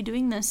 Why are you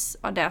doing this,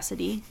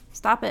 Audacity?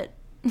 Stop it.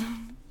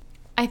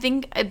 I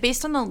think,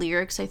 based on the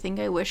lyrics, I think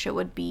I wish it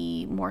would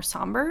be more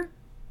somber.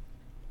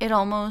 It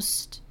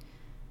almost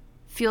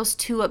feels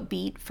too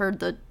upbeat for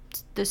the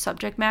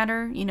subject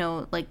matter, you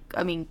know, like,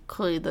 I mean,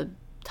 clearly the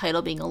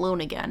title being Alone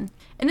Again.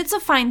 And it's a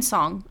fine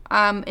song.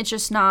 It's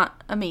just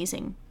not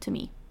amazing to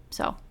me.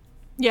 So.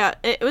 Yeah,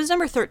 it was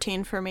number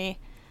 13 for me.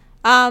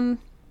 I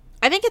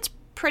think it's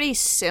pretty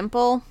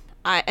simple.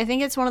 I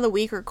think it's one of the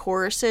weaker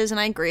choruses, and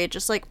I agree. It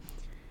just like,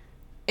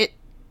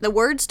 the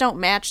words don't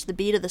match the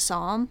beat of the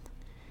song.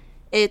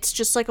 It's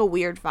just like a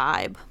weird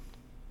vibe.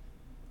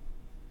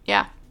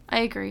 Yeah, I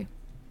agree.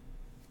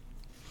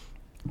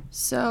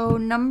 So,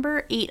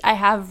 number 8, I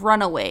have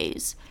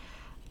Runaways.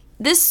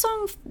 This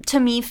song, to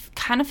me,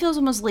 kind of feels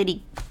almost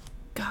Lady...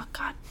 God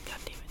damn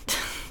it.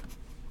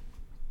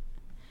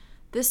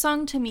 This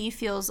song, to me,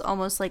 feels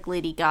almost like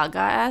Lady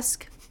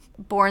Gaga-esque.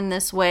 Born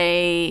This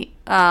Way,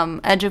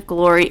 Edge of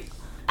Glory.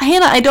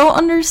 Hannah, I don't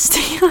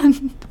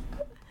understand.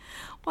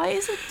 Why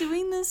is it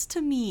doing this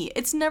to me?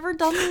 It's never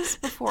done this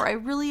before. I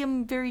really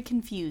am very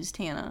confused,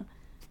 Hannah.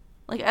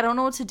 Like, I don't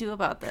know what to do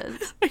about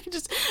this. I can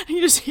just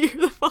hear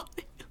the volume.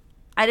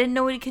 I didn't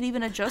know it could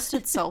even adjust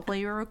itself while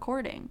you were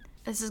recording.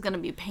 This is going to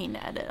be a pain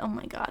to edit. Oh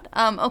my god.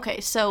 Okay,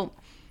 so,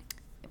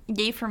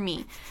 yay for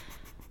me.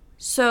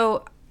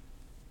 So,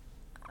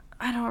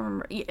 I don't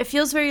remember. It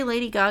feels very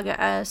Lady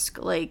Gaga-esque,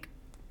 like,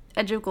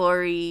 Edge of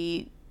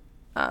Glory,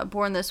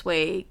 Born This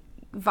Way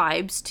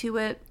vibes to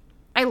it.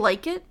 I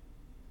like it.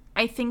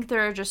 I think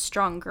there are just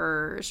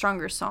stronger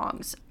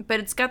songs. But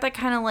it's got that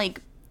kind of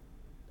like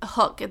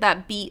hook,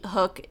 that beat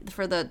hook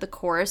for the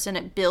chorus, and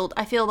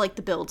I feel like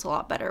the build's a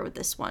lot better with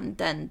this one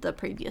than the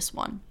previous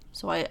one.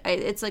 So I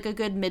it's like a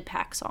good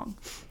mid-pack song.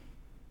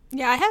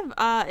 Yeah, I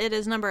have it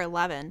as number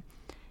 11.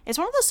 It's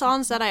one of the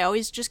songs that I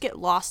always just get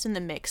lost in the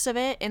mix of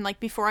it, and like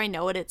before I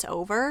know it, it's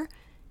over.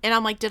 And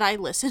I'm like, did I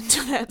listen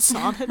to that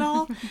song at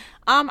all?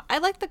 I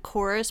like the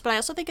chorus, but I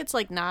also think it's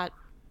like not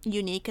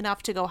unique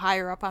enough to go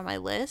higher up on my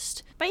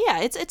list. But yeah,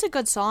 it's a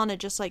good song. It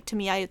just like, to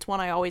me, it's one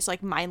I always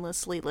like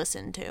mindlessly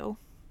listen to.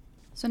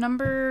 So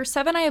number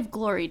 7, I have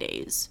Glory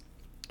Days.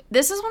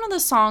 This is one of the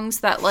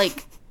songs that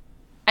like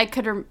I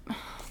could God,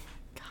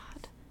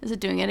 is it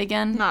doing it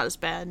again? Not as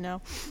bad,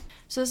 no.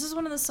 So this is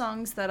one of the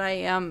songs that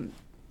I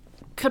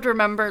could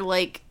remember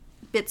like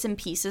bits and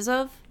pieces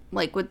of,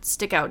 like would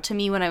stick out to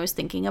me when I was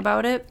thinking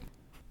about it.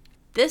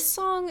 This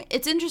song,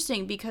 it's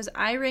interesting because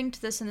I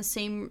ranked this in the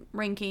same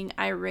ranking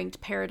I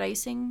ranked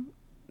Paradising,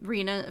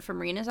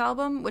 from Rena's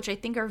album, which I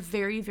think are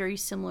very, very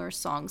similar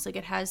songs. Like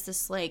it has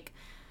this like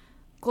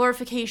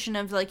glorification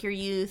of like your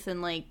youth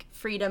and like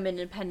freedom and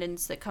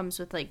independence that comes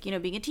with like, you know,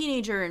 being a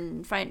teenager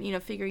and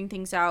figuring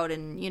things out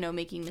and, you know,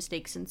 making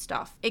mistakes and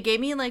stuff. It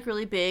gave me like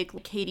really big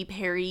like, Katy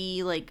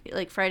Perry,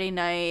 like Friday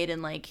Night,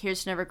 and like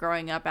Here's to Never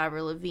Growing Up,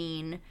 Avril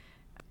Lavigne.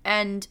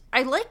 And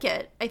I like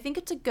it. I think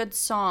it's a good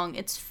song.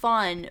 It's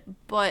fun,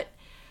 but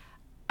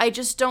I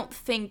just don't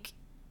think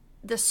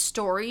the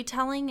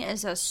storytelling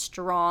is as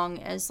strong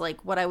as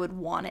like what I would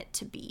want it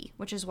to be,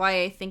 which is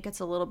why I think it's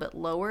a little bit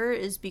lower,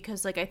 is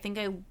because like I think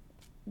I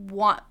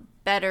want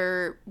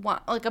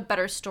like a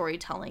better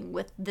storytelling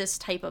with this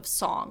type of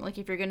song. Like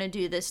if you're going to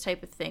do this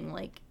type of thing,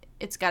 like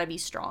it's got to be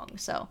strong.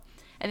 So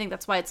I think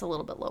that's why it's a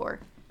little bit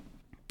lower.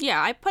 Yeah,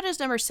 I put it as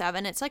number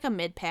 7. It's like a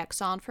mid-pack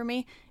song for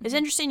me. It's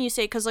interesting you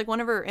say, because like one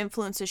of her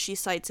influences she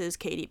cites is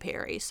Katy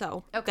Perry,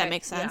 so that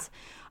makes sense.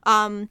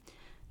 Yeah.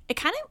 It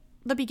kind of,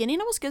 the beginning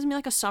almost gives me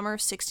like a Summer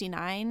of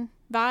 69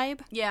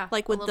 vibe. Yeah,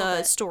 like with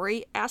the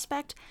story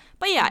aspect.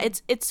 But yeah,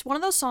 it's one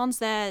of those songs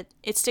that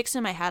it sticks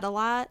in my head a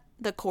lot,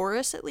 the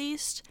chorus at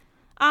least.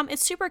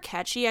 It's super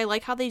catchy. I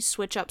like how they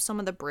switch up some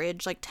of the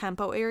bridge, like,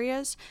 tempo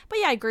areas. But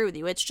yeah, I agree with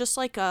you. It's just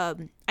like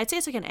I'd say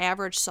it's like an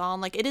average song.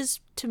 Like, it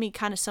is, to me,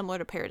 kind of similar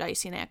to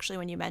Paradising, actually,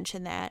 when you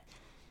mention that.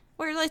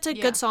 Where it's a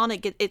good song,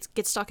 it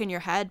gets stuck in your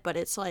head, but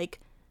it's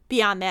like,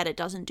 beyond that, it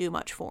doesn't do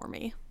much for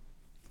me.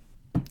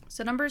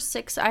 So number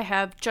 6, I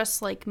have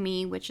Just Like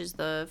Me, which is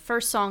the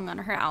first song on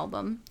her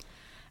album.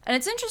 And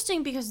it's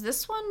interesting because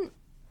this one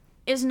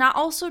is not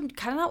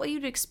what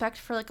you'd expect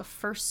for, like, a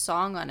first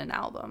song on an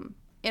album.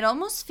 It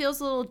almost feels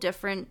a little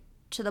different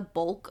to the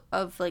bulk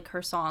of, like,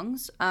 her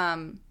songs. I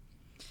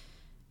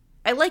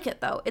like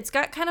it, though. It's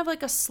got kind of,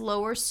 like, a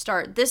slower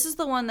start. This is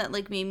the one that,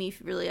 like, made me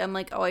really... I'm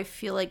like, oh, I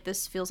feel like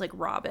this feels like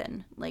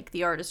Robyn. Like,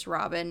 the artist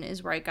Robyn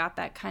is where I got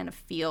that kind of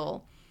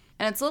feel.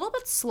 And it's a little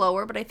bit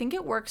slower, but I think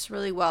it works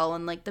really well.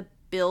 And, like, the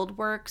build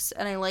works.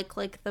 And I like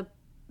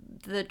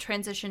the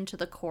transition to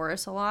the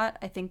chorus a lot.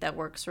 I think that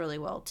works really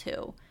well,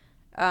 too.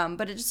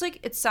 But it just, like,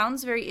 it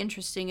sounds very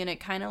interesting, and it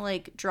kind of,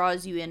 like,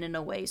 draws you in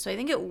a way. So I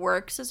think it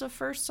works as a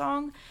first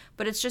song,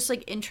 but it's just,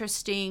 like,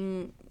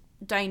 interesting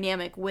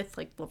dynamic with,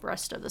 like, the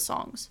rest of the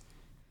songs.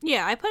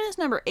 Yeah, I put it as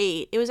number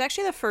 8. It was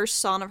actually the first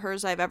song of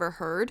hers I've ever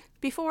heard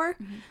before.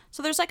 Mm-hmm.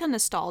 So there's, like, a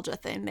nostalgia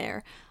thing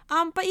there.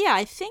 But yeah,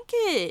 I think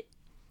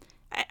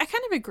I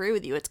kind of agree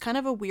with you. It's kind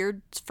of a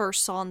weird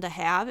first song to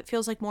have. It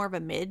feels like more of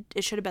a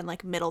it should have been,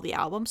 like, middle of the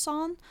album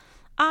song.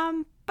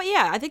 But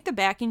yeah, I think the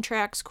backing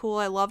track's cool.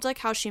 I loved like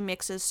how she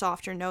mixes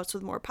softer notes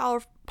with more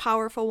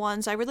powerful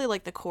ones. I really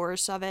like the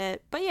chorus of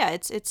it. But yeah,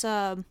 it's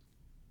to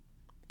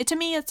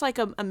me it's like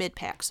a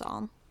mid-pack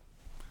song.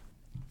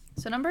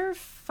 So number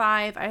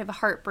 5, I have a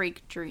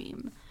Heartbreak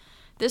Dream.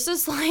 This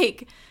is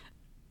like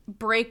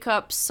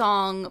breakup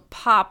song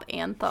pop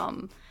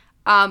anthem.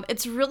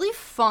 It's really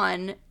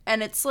fun,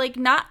 and it's like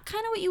not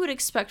kind of what you would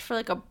expect for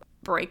like a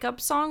breakup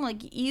song.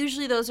 Like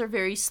usually those are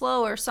very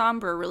slow or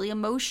somber, really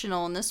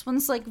emotional, and this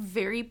one's like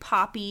very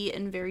poppy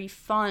and very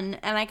fun,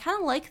 and I kind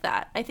of like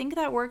that. I think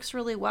that works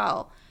really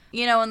well,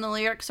 you know, and the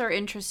lyrics are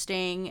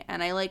interesting,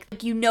 and I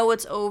like you know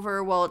it's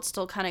over while it's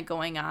still kind of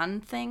going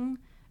on thing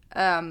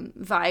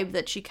vibe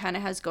that she kind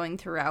of has going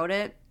throughout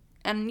it.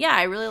 And yeah,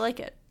 I really like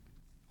it.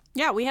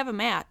 Yeah, we have a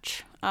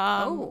match.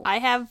 I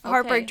have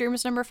Heartbreak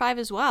Dreams number 5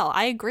 as well.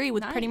 I agree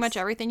with pretty much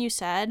everything you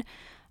said.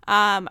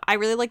 I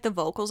really like the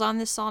vocals on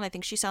this song. I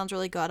think she sounds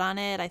really good on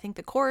it. I think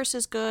the chorus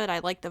is good. I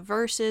like the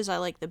verses. I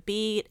like the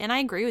beat. And I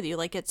agree with you.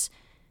 Like, it's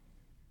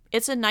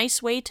a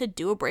nice way to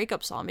do a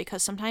breakup song,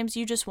 because sometimes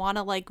you just want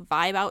to, like,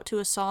 vibe out to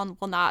a song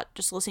while not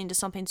just listening to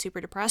something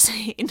super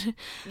depressing.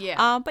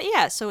 Yeah. But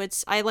yeah, so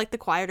I like the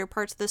quieter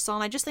parts of this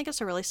song. I just think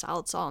it's a really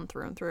solid song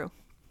through and through.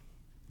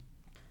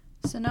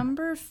 So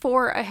number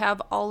 4, I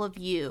have All of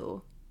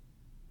You.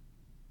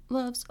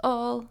 Loves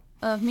all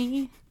of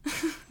me.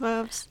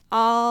 Loves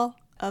all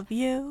of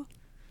you.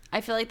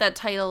 I feel like that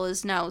title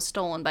is now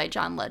stolen by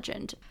John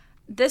Legend.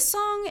 This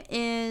song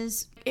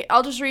is,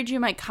 I'll just read you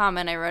my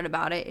comment I wrote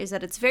about it, is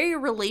that it's very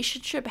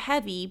relationship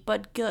heavy,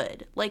 but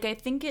good. Like, I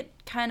think it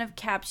kind of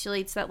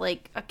encapsulates that,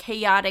 like, a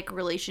chaotic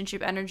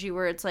relationship energy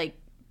where it's, like,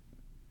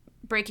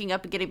 breaking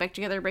up and getting back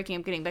together, breaking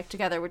up, getting back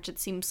together, which it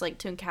seems like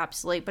to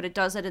encapsulate, but it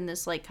does it in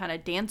this, like, kind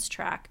of dance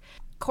track.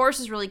 Chorus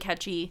is really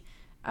catchy.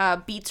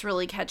 Beat's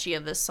really catchy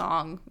of this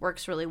song.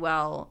 Works really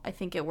well. I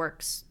think it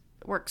works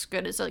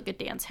good as, like, a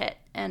dance hit,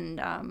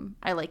 and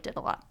I liked it a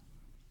lot.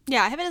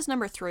 Yeah, I have it as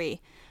number 3.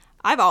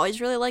 I've always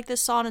really liked this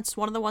song. It's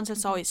one of the ones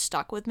that's always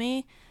stuck with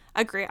me.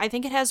 Agree. I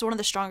think it has one of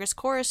the strongest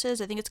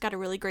choruses. I think it's got a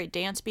really great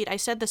dance beat. I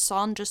said the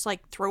song just,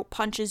 like, throat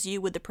punches you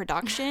with the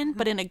production,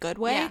 but in a good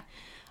way.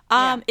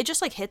 Yeah. It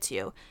just, like, hits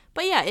you.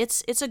 But yeah,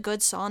 it's a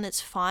good song. It's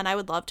fun. I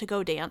would love to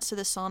go dance to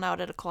this song out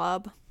at a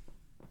club.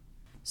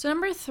 So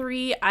number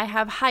 3, I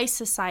have High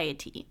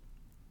Society.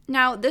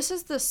 Now, this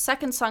is the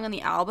second song on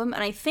the album,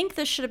 and I think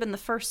this should have been the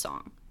first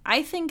song.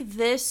 I think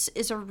this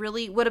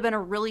would have been a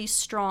really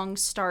strong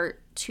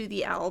start to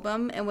the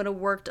album and would have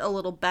worked a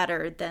little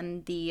better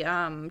than the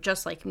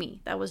Just Like Me.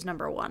 That was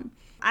number 1.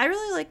 I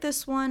really like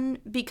this one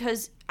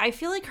because I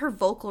feel like her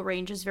vocal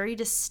range is very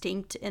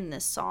distinct in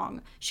this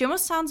song. She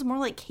almost sounds more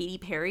like Katy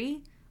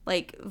Perry,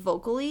 like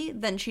vocally,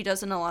 than she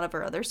does in a lot of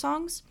her other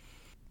songs.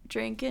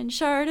 Drinking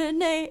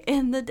Chardonnay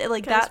in the day,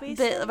 like that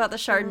bit about the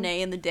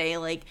Chardonnay in the day,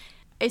 like,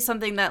 is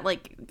something that,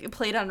 like,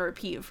 played on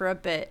repeat for a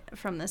bit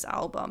from this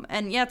album.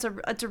 And yeah,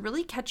 it's a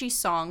really catchy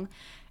song.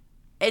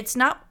 It's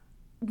not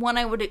one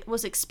I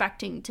was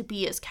expecting to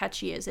be as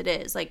catchy as it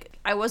is. Like,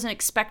 I wasn't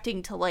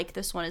expecting to like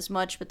this one as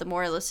much, but the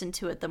more I listened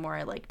to it, the more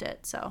I liked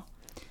it. So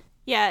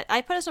yeah,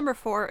 I put it as number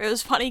 4. It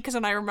was funny because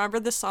when I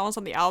remembered this song was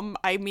on the album,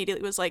 I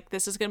immediately was like,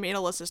 this is gonna be in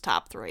Alyssa's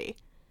top 3.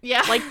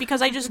 Yeah. Like,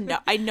 because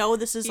I know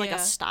this is, like, a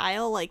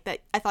style, like, that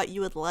I thought you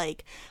would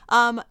like.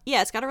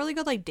 Yeah, it's got a really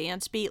good, like,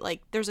 dance beat.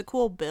 Like, there's a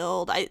cool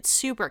build. It's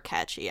super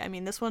catchy. I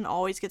mean, this one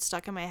always gets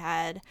stuck in my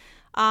head.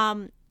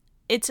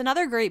 It's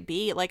another great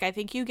beat. Like, I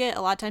think a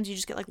lot of times you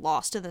just get, like,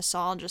 lost in the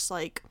song, just,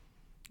 like,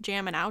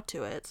 jamming out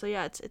to it. So,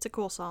 yeah, it's a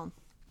cool song.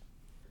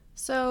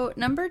 So,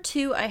 number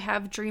 2, I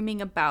have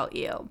Dreaming About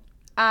You.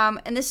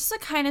 And this is a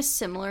kind of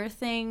similar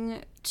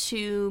thing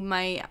to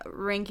my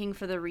ranking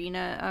for the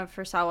Rina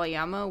for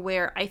Sawayama,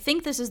 where I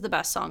think this is the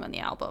best song on the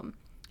album.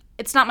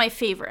 It's not my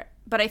favorite,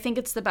 but I think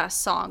it's the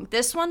best song.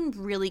 This one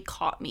really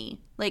caught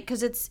me, like,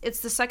 because it's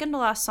the second to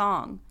last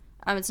song.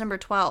 It's number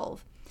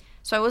 12.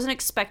 So I wasn't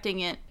expecting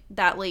it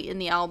that late in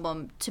the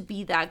album to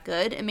be that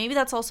good. And maybe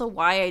that's also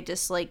why I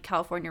dislike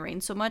California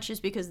Rain so much, is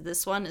because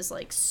this one is,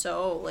 like,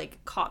 so,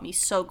 like, caught me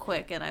so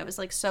quick and I was,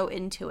 like, so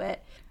into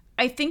it.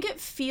 I think it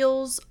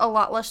feels a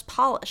lot less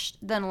polished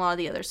than a lot of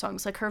the other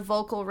songs. Like, her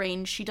vocal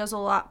range, she does a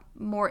lot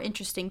more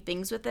interesting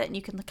things with it, and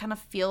you can kind of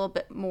feel a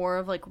bit more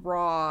of, like,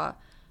 raw,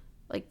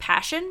 like,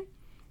 passion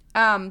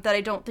that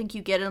I don't think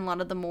you get in a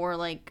lot of the more,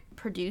 like,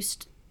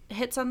 produced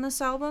hits on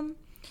this album.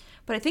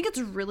 But I think it's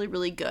really,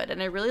 really good,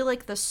 and I really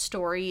like the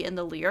story, and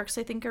the lyrics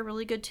I think are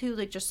really good too,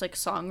 like, just, like,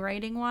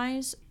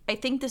 songwriting-wise. I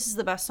think this is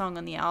the best song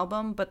on the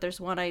album, but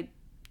there's one I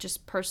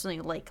just personally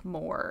like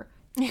more.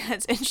 Yeah,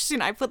 it's interesting.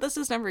 I put this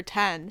as number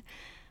 10.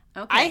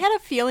 Okay. I had a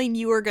feeling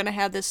you were going to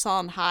have this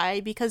song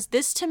high because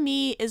this to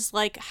me is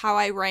like how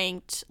I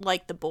ranked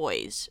like The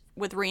Boys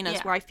with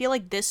Rina's, where I feel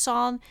like this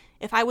song,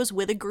 if I was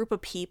with a group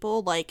of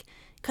people, like,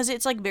 because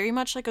it's like very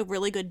much like a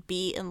really good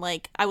beat and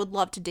like I would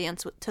love to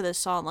dance to this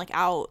song, like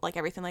out, like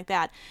everything like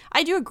that.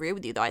 I do agree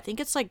with you though. I think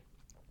it's like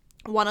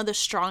one of the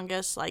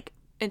strongest, like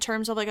in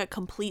terms of like a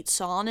complete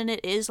song, and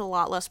it is a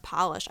lot less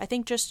polished. I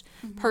think just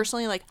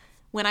personally, like,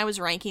 when I was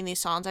ranking these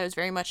songs, I was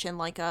very much in,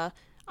 like, a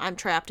I'm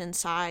trapped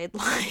inside,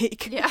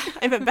 like, I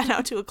haven't been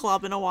out to a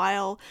club in a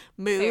while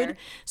mood. Fair.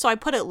 So I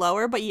put it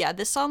lower. But, yeah,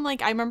 this song,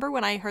 like, I remember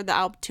when I heard the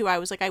album, too, I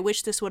was like, I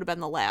wish this would have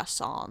been the last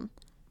song.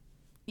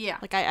 Yeah.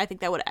 Like, I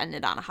think that would have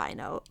ended on a high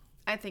note.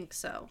 I think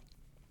so.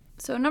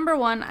 So, number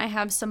 1, I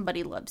have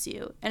Somebody Loves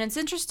You. And it's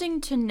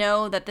interesting to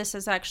know that this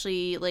is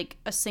actually, like,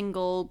 a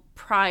single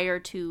prior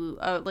to,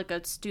 like,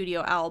 a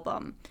studio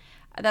album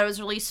that was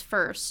released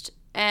first.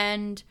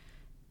 And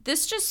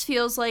this just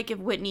feels like if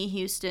Whitney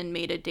Houston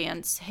made a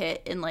dance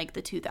hit in, like,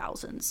 the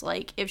 2000s.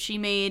 Like, if she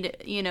made,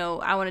 you know,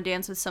 I Want to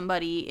Dance with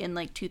Somebody in,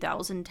 like,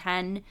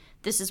 2010,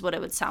 this is what it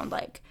would sound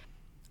like.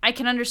 I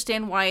can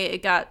understand why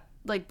it got,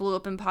 like, blew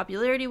up in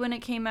popularity when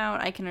it came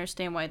out. I can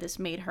understand why this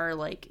made her,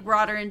 like,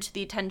 brought her into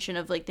the attention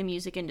of, like, the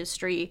music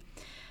industry,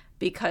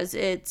 because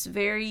it's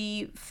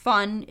very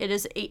fun.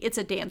 It's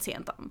a dance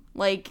anthem.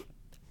 Like,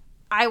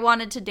 I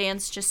wanted to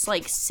dance just,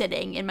 like,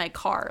 sitting in my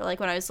car. Like,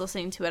 when I was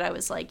listening to it, I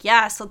was like,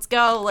 yes, let's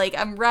go. Like,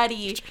 I'm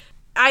ready.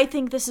 I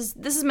think this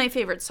is my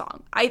favorite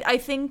song. I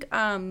think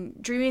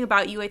Dreaming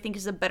About You, I think,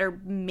 is a better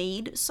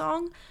made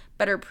song,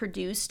 better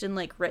produced and,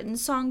 like, written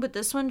song. But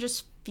this one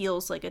just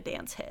feels like a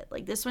dance hit.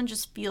 Like, this one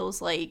just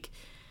feels like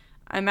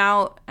I'm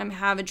out,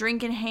 have a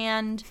drink in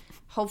hand.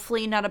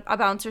 Hopefully not a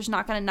bouncer's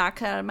not going to knock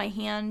it out of my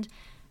hand,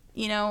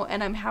 you know,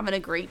 and I'm having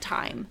a great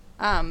time.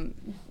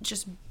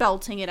 Just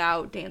belting it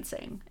out,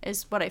 dancing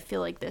is what I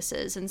feel like this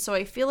is. And so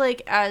I feel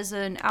like as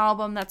an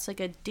album that's like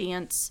a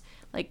dance,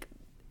 like,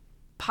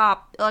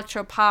 pop,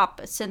 electro pop,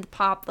 synth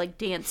pop, like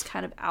dance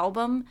kind of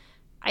album,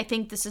 I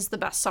think this is the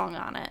best song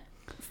on it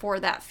for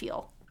that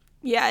feel.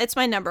 Yeah, it's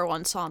my number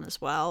one song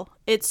as well.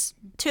 It's,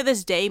 to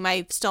this day,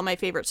 still my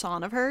favorite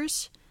song of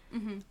hers.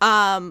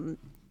 Mm-hmm.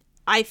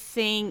 I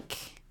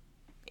think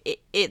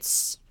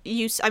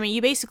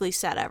you basically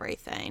said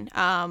everything.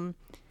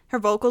 Her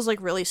vocals,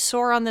 like, really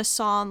soar on this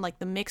song. Like,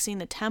 the mixing,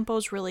 the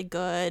tempo's really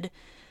good.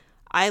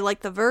 I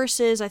like the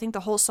verses. I think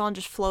the whole song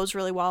just flows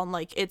really well. And,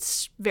 like,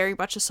 it's very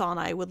much a song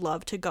I would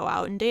love to go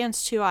out and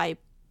dance to. I,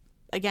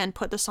 again,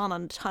 put this song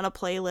on a ton of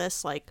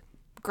playlists. Like,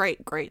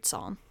 great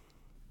song.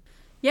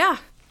 Yeah.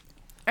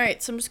 All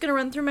right, so I'm just going to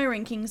run through my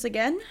rankings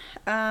again.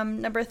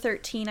 Number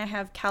 13, I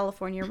have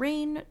California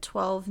Rain.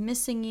 12,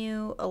 Missing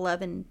You.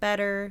 11,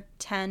 Better.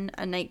 10,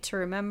 A Night to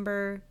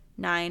Remember.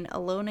 9,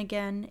 Alone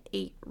Again.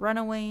 8,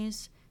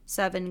 Runaways.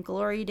 7,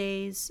 Glory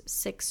Days.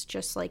 6,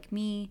 Just Like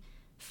Me.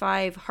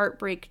 5,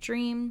 Heartbreak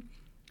Dream.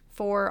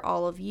 4,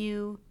 All of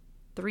You.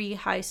 3,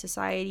 High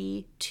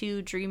Society.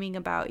 2, Dreaming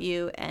About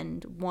You.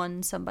 And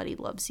 1, Somebody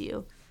Loves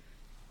You.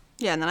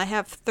 Yeah, and then I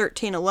have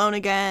 13, Alone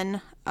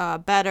Again.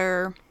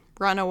 Better.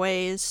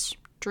 Runaways,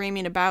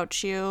 Dreaming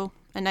About You,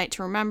 A Night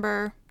to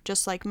Remember,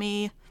 Just Like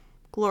Me,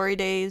 Glory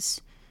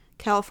Days,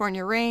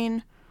 California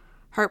Rain,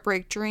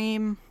 Heartbreak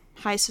Dream,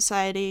 High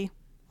Society,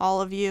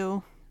 All of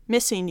You,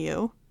 Missing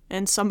You,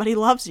 and Somebody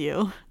Loves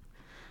You.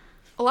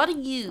 A lot of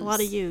U's. A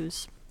lot of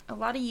U's. A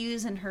lot of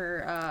U's in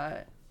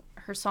her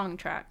song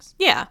tracks.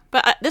 Yeah,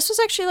 but this was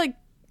actually, like,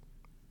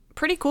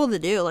 pretty cool to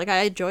do. Like,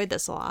 I enjoyed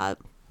this a lot.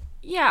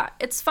 Yeah,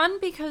 it's fun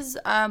because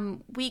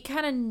we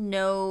kind of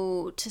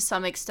know to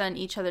some extent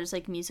each other's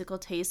like musical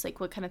tastes, like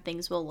what kind of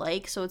things we'll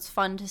like. So it's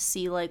fun to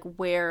see like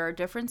where our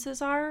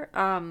differences are.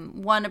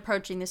 One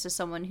approaching this as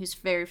someone who's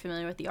very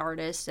familiar with the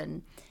artist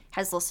and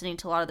has listening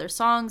to a lot of their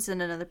songs,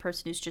 and another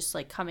person who's just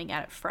like coming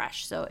at it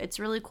fresh. So it's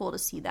really cool to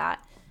see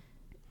that.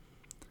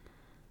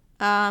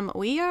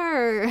 We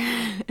are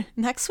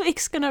next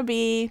week's gonna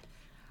be.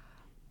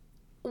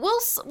 We'll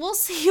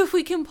see if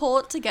we can pull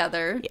it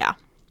together. Yeah.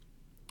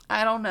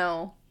 I don't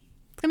know.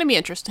 It's gonna be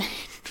interesting.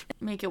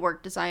 Make it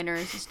work,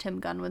 designers, as Tim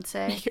Gunn would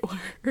say. Make it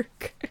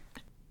work.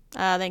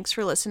 Thanks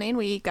for listening.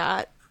 We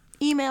got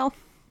email,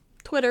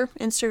 Twitter,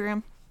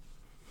 Instagram.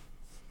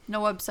 No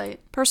website.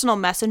 Personal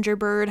messenger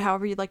bird,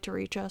 however you'd like to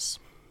reach us.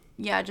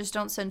 Yeah, just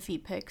don't send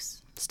feet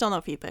pics. Still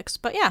no feet pics.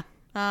 But yeah.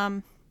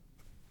 Bye.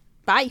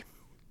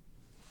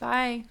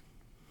 Bye.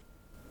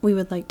 We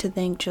would like to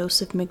thank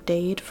Joseph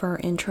McDade for our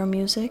intro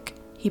music.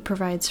 He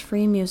provides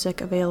free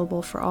music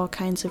available for all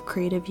kinds of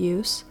creative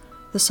use.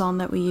 The song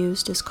that we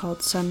used is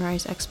called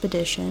Sunrise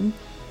Expedition,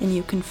 and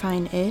you can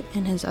find it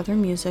and his other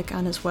music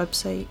on his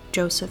website,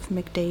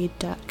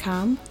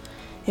 josephmcdade.com.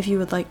 If you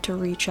would like to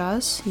reach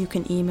us, you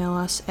can email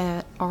us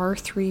at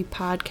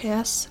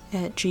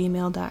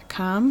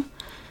r3podcasts@gmail.com.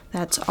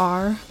 That's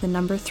R, the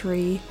number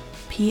 3,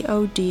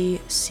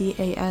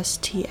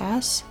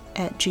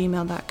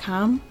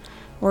 podcasts@gmail.com.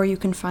 Or you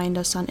can find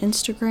us on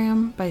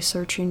Instagram by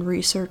searching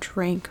Research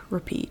Rank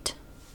Repeat.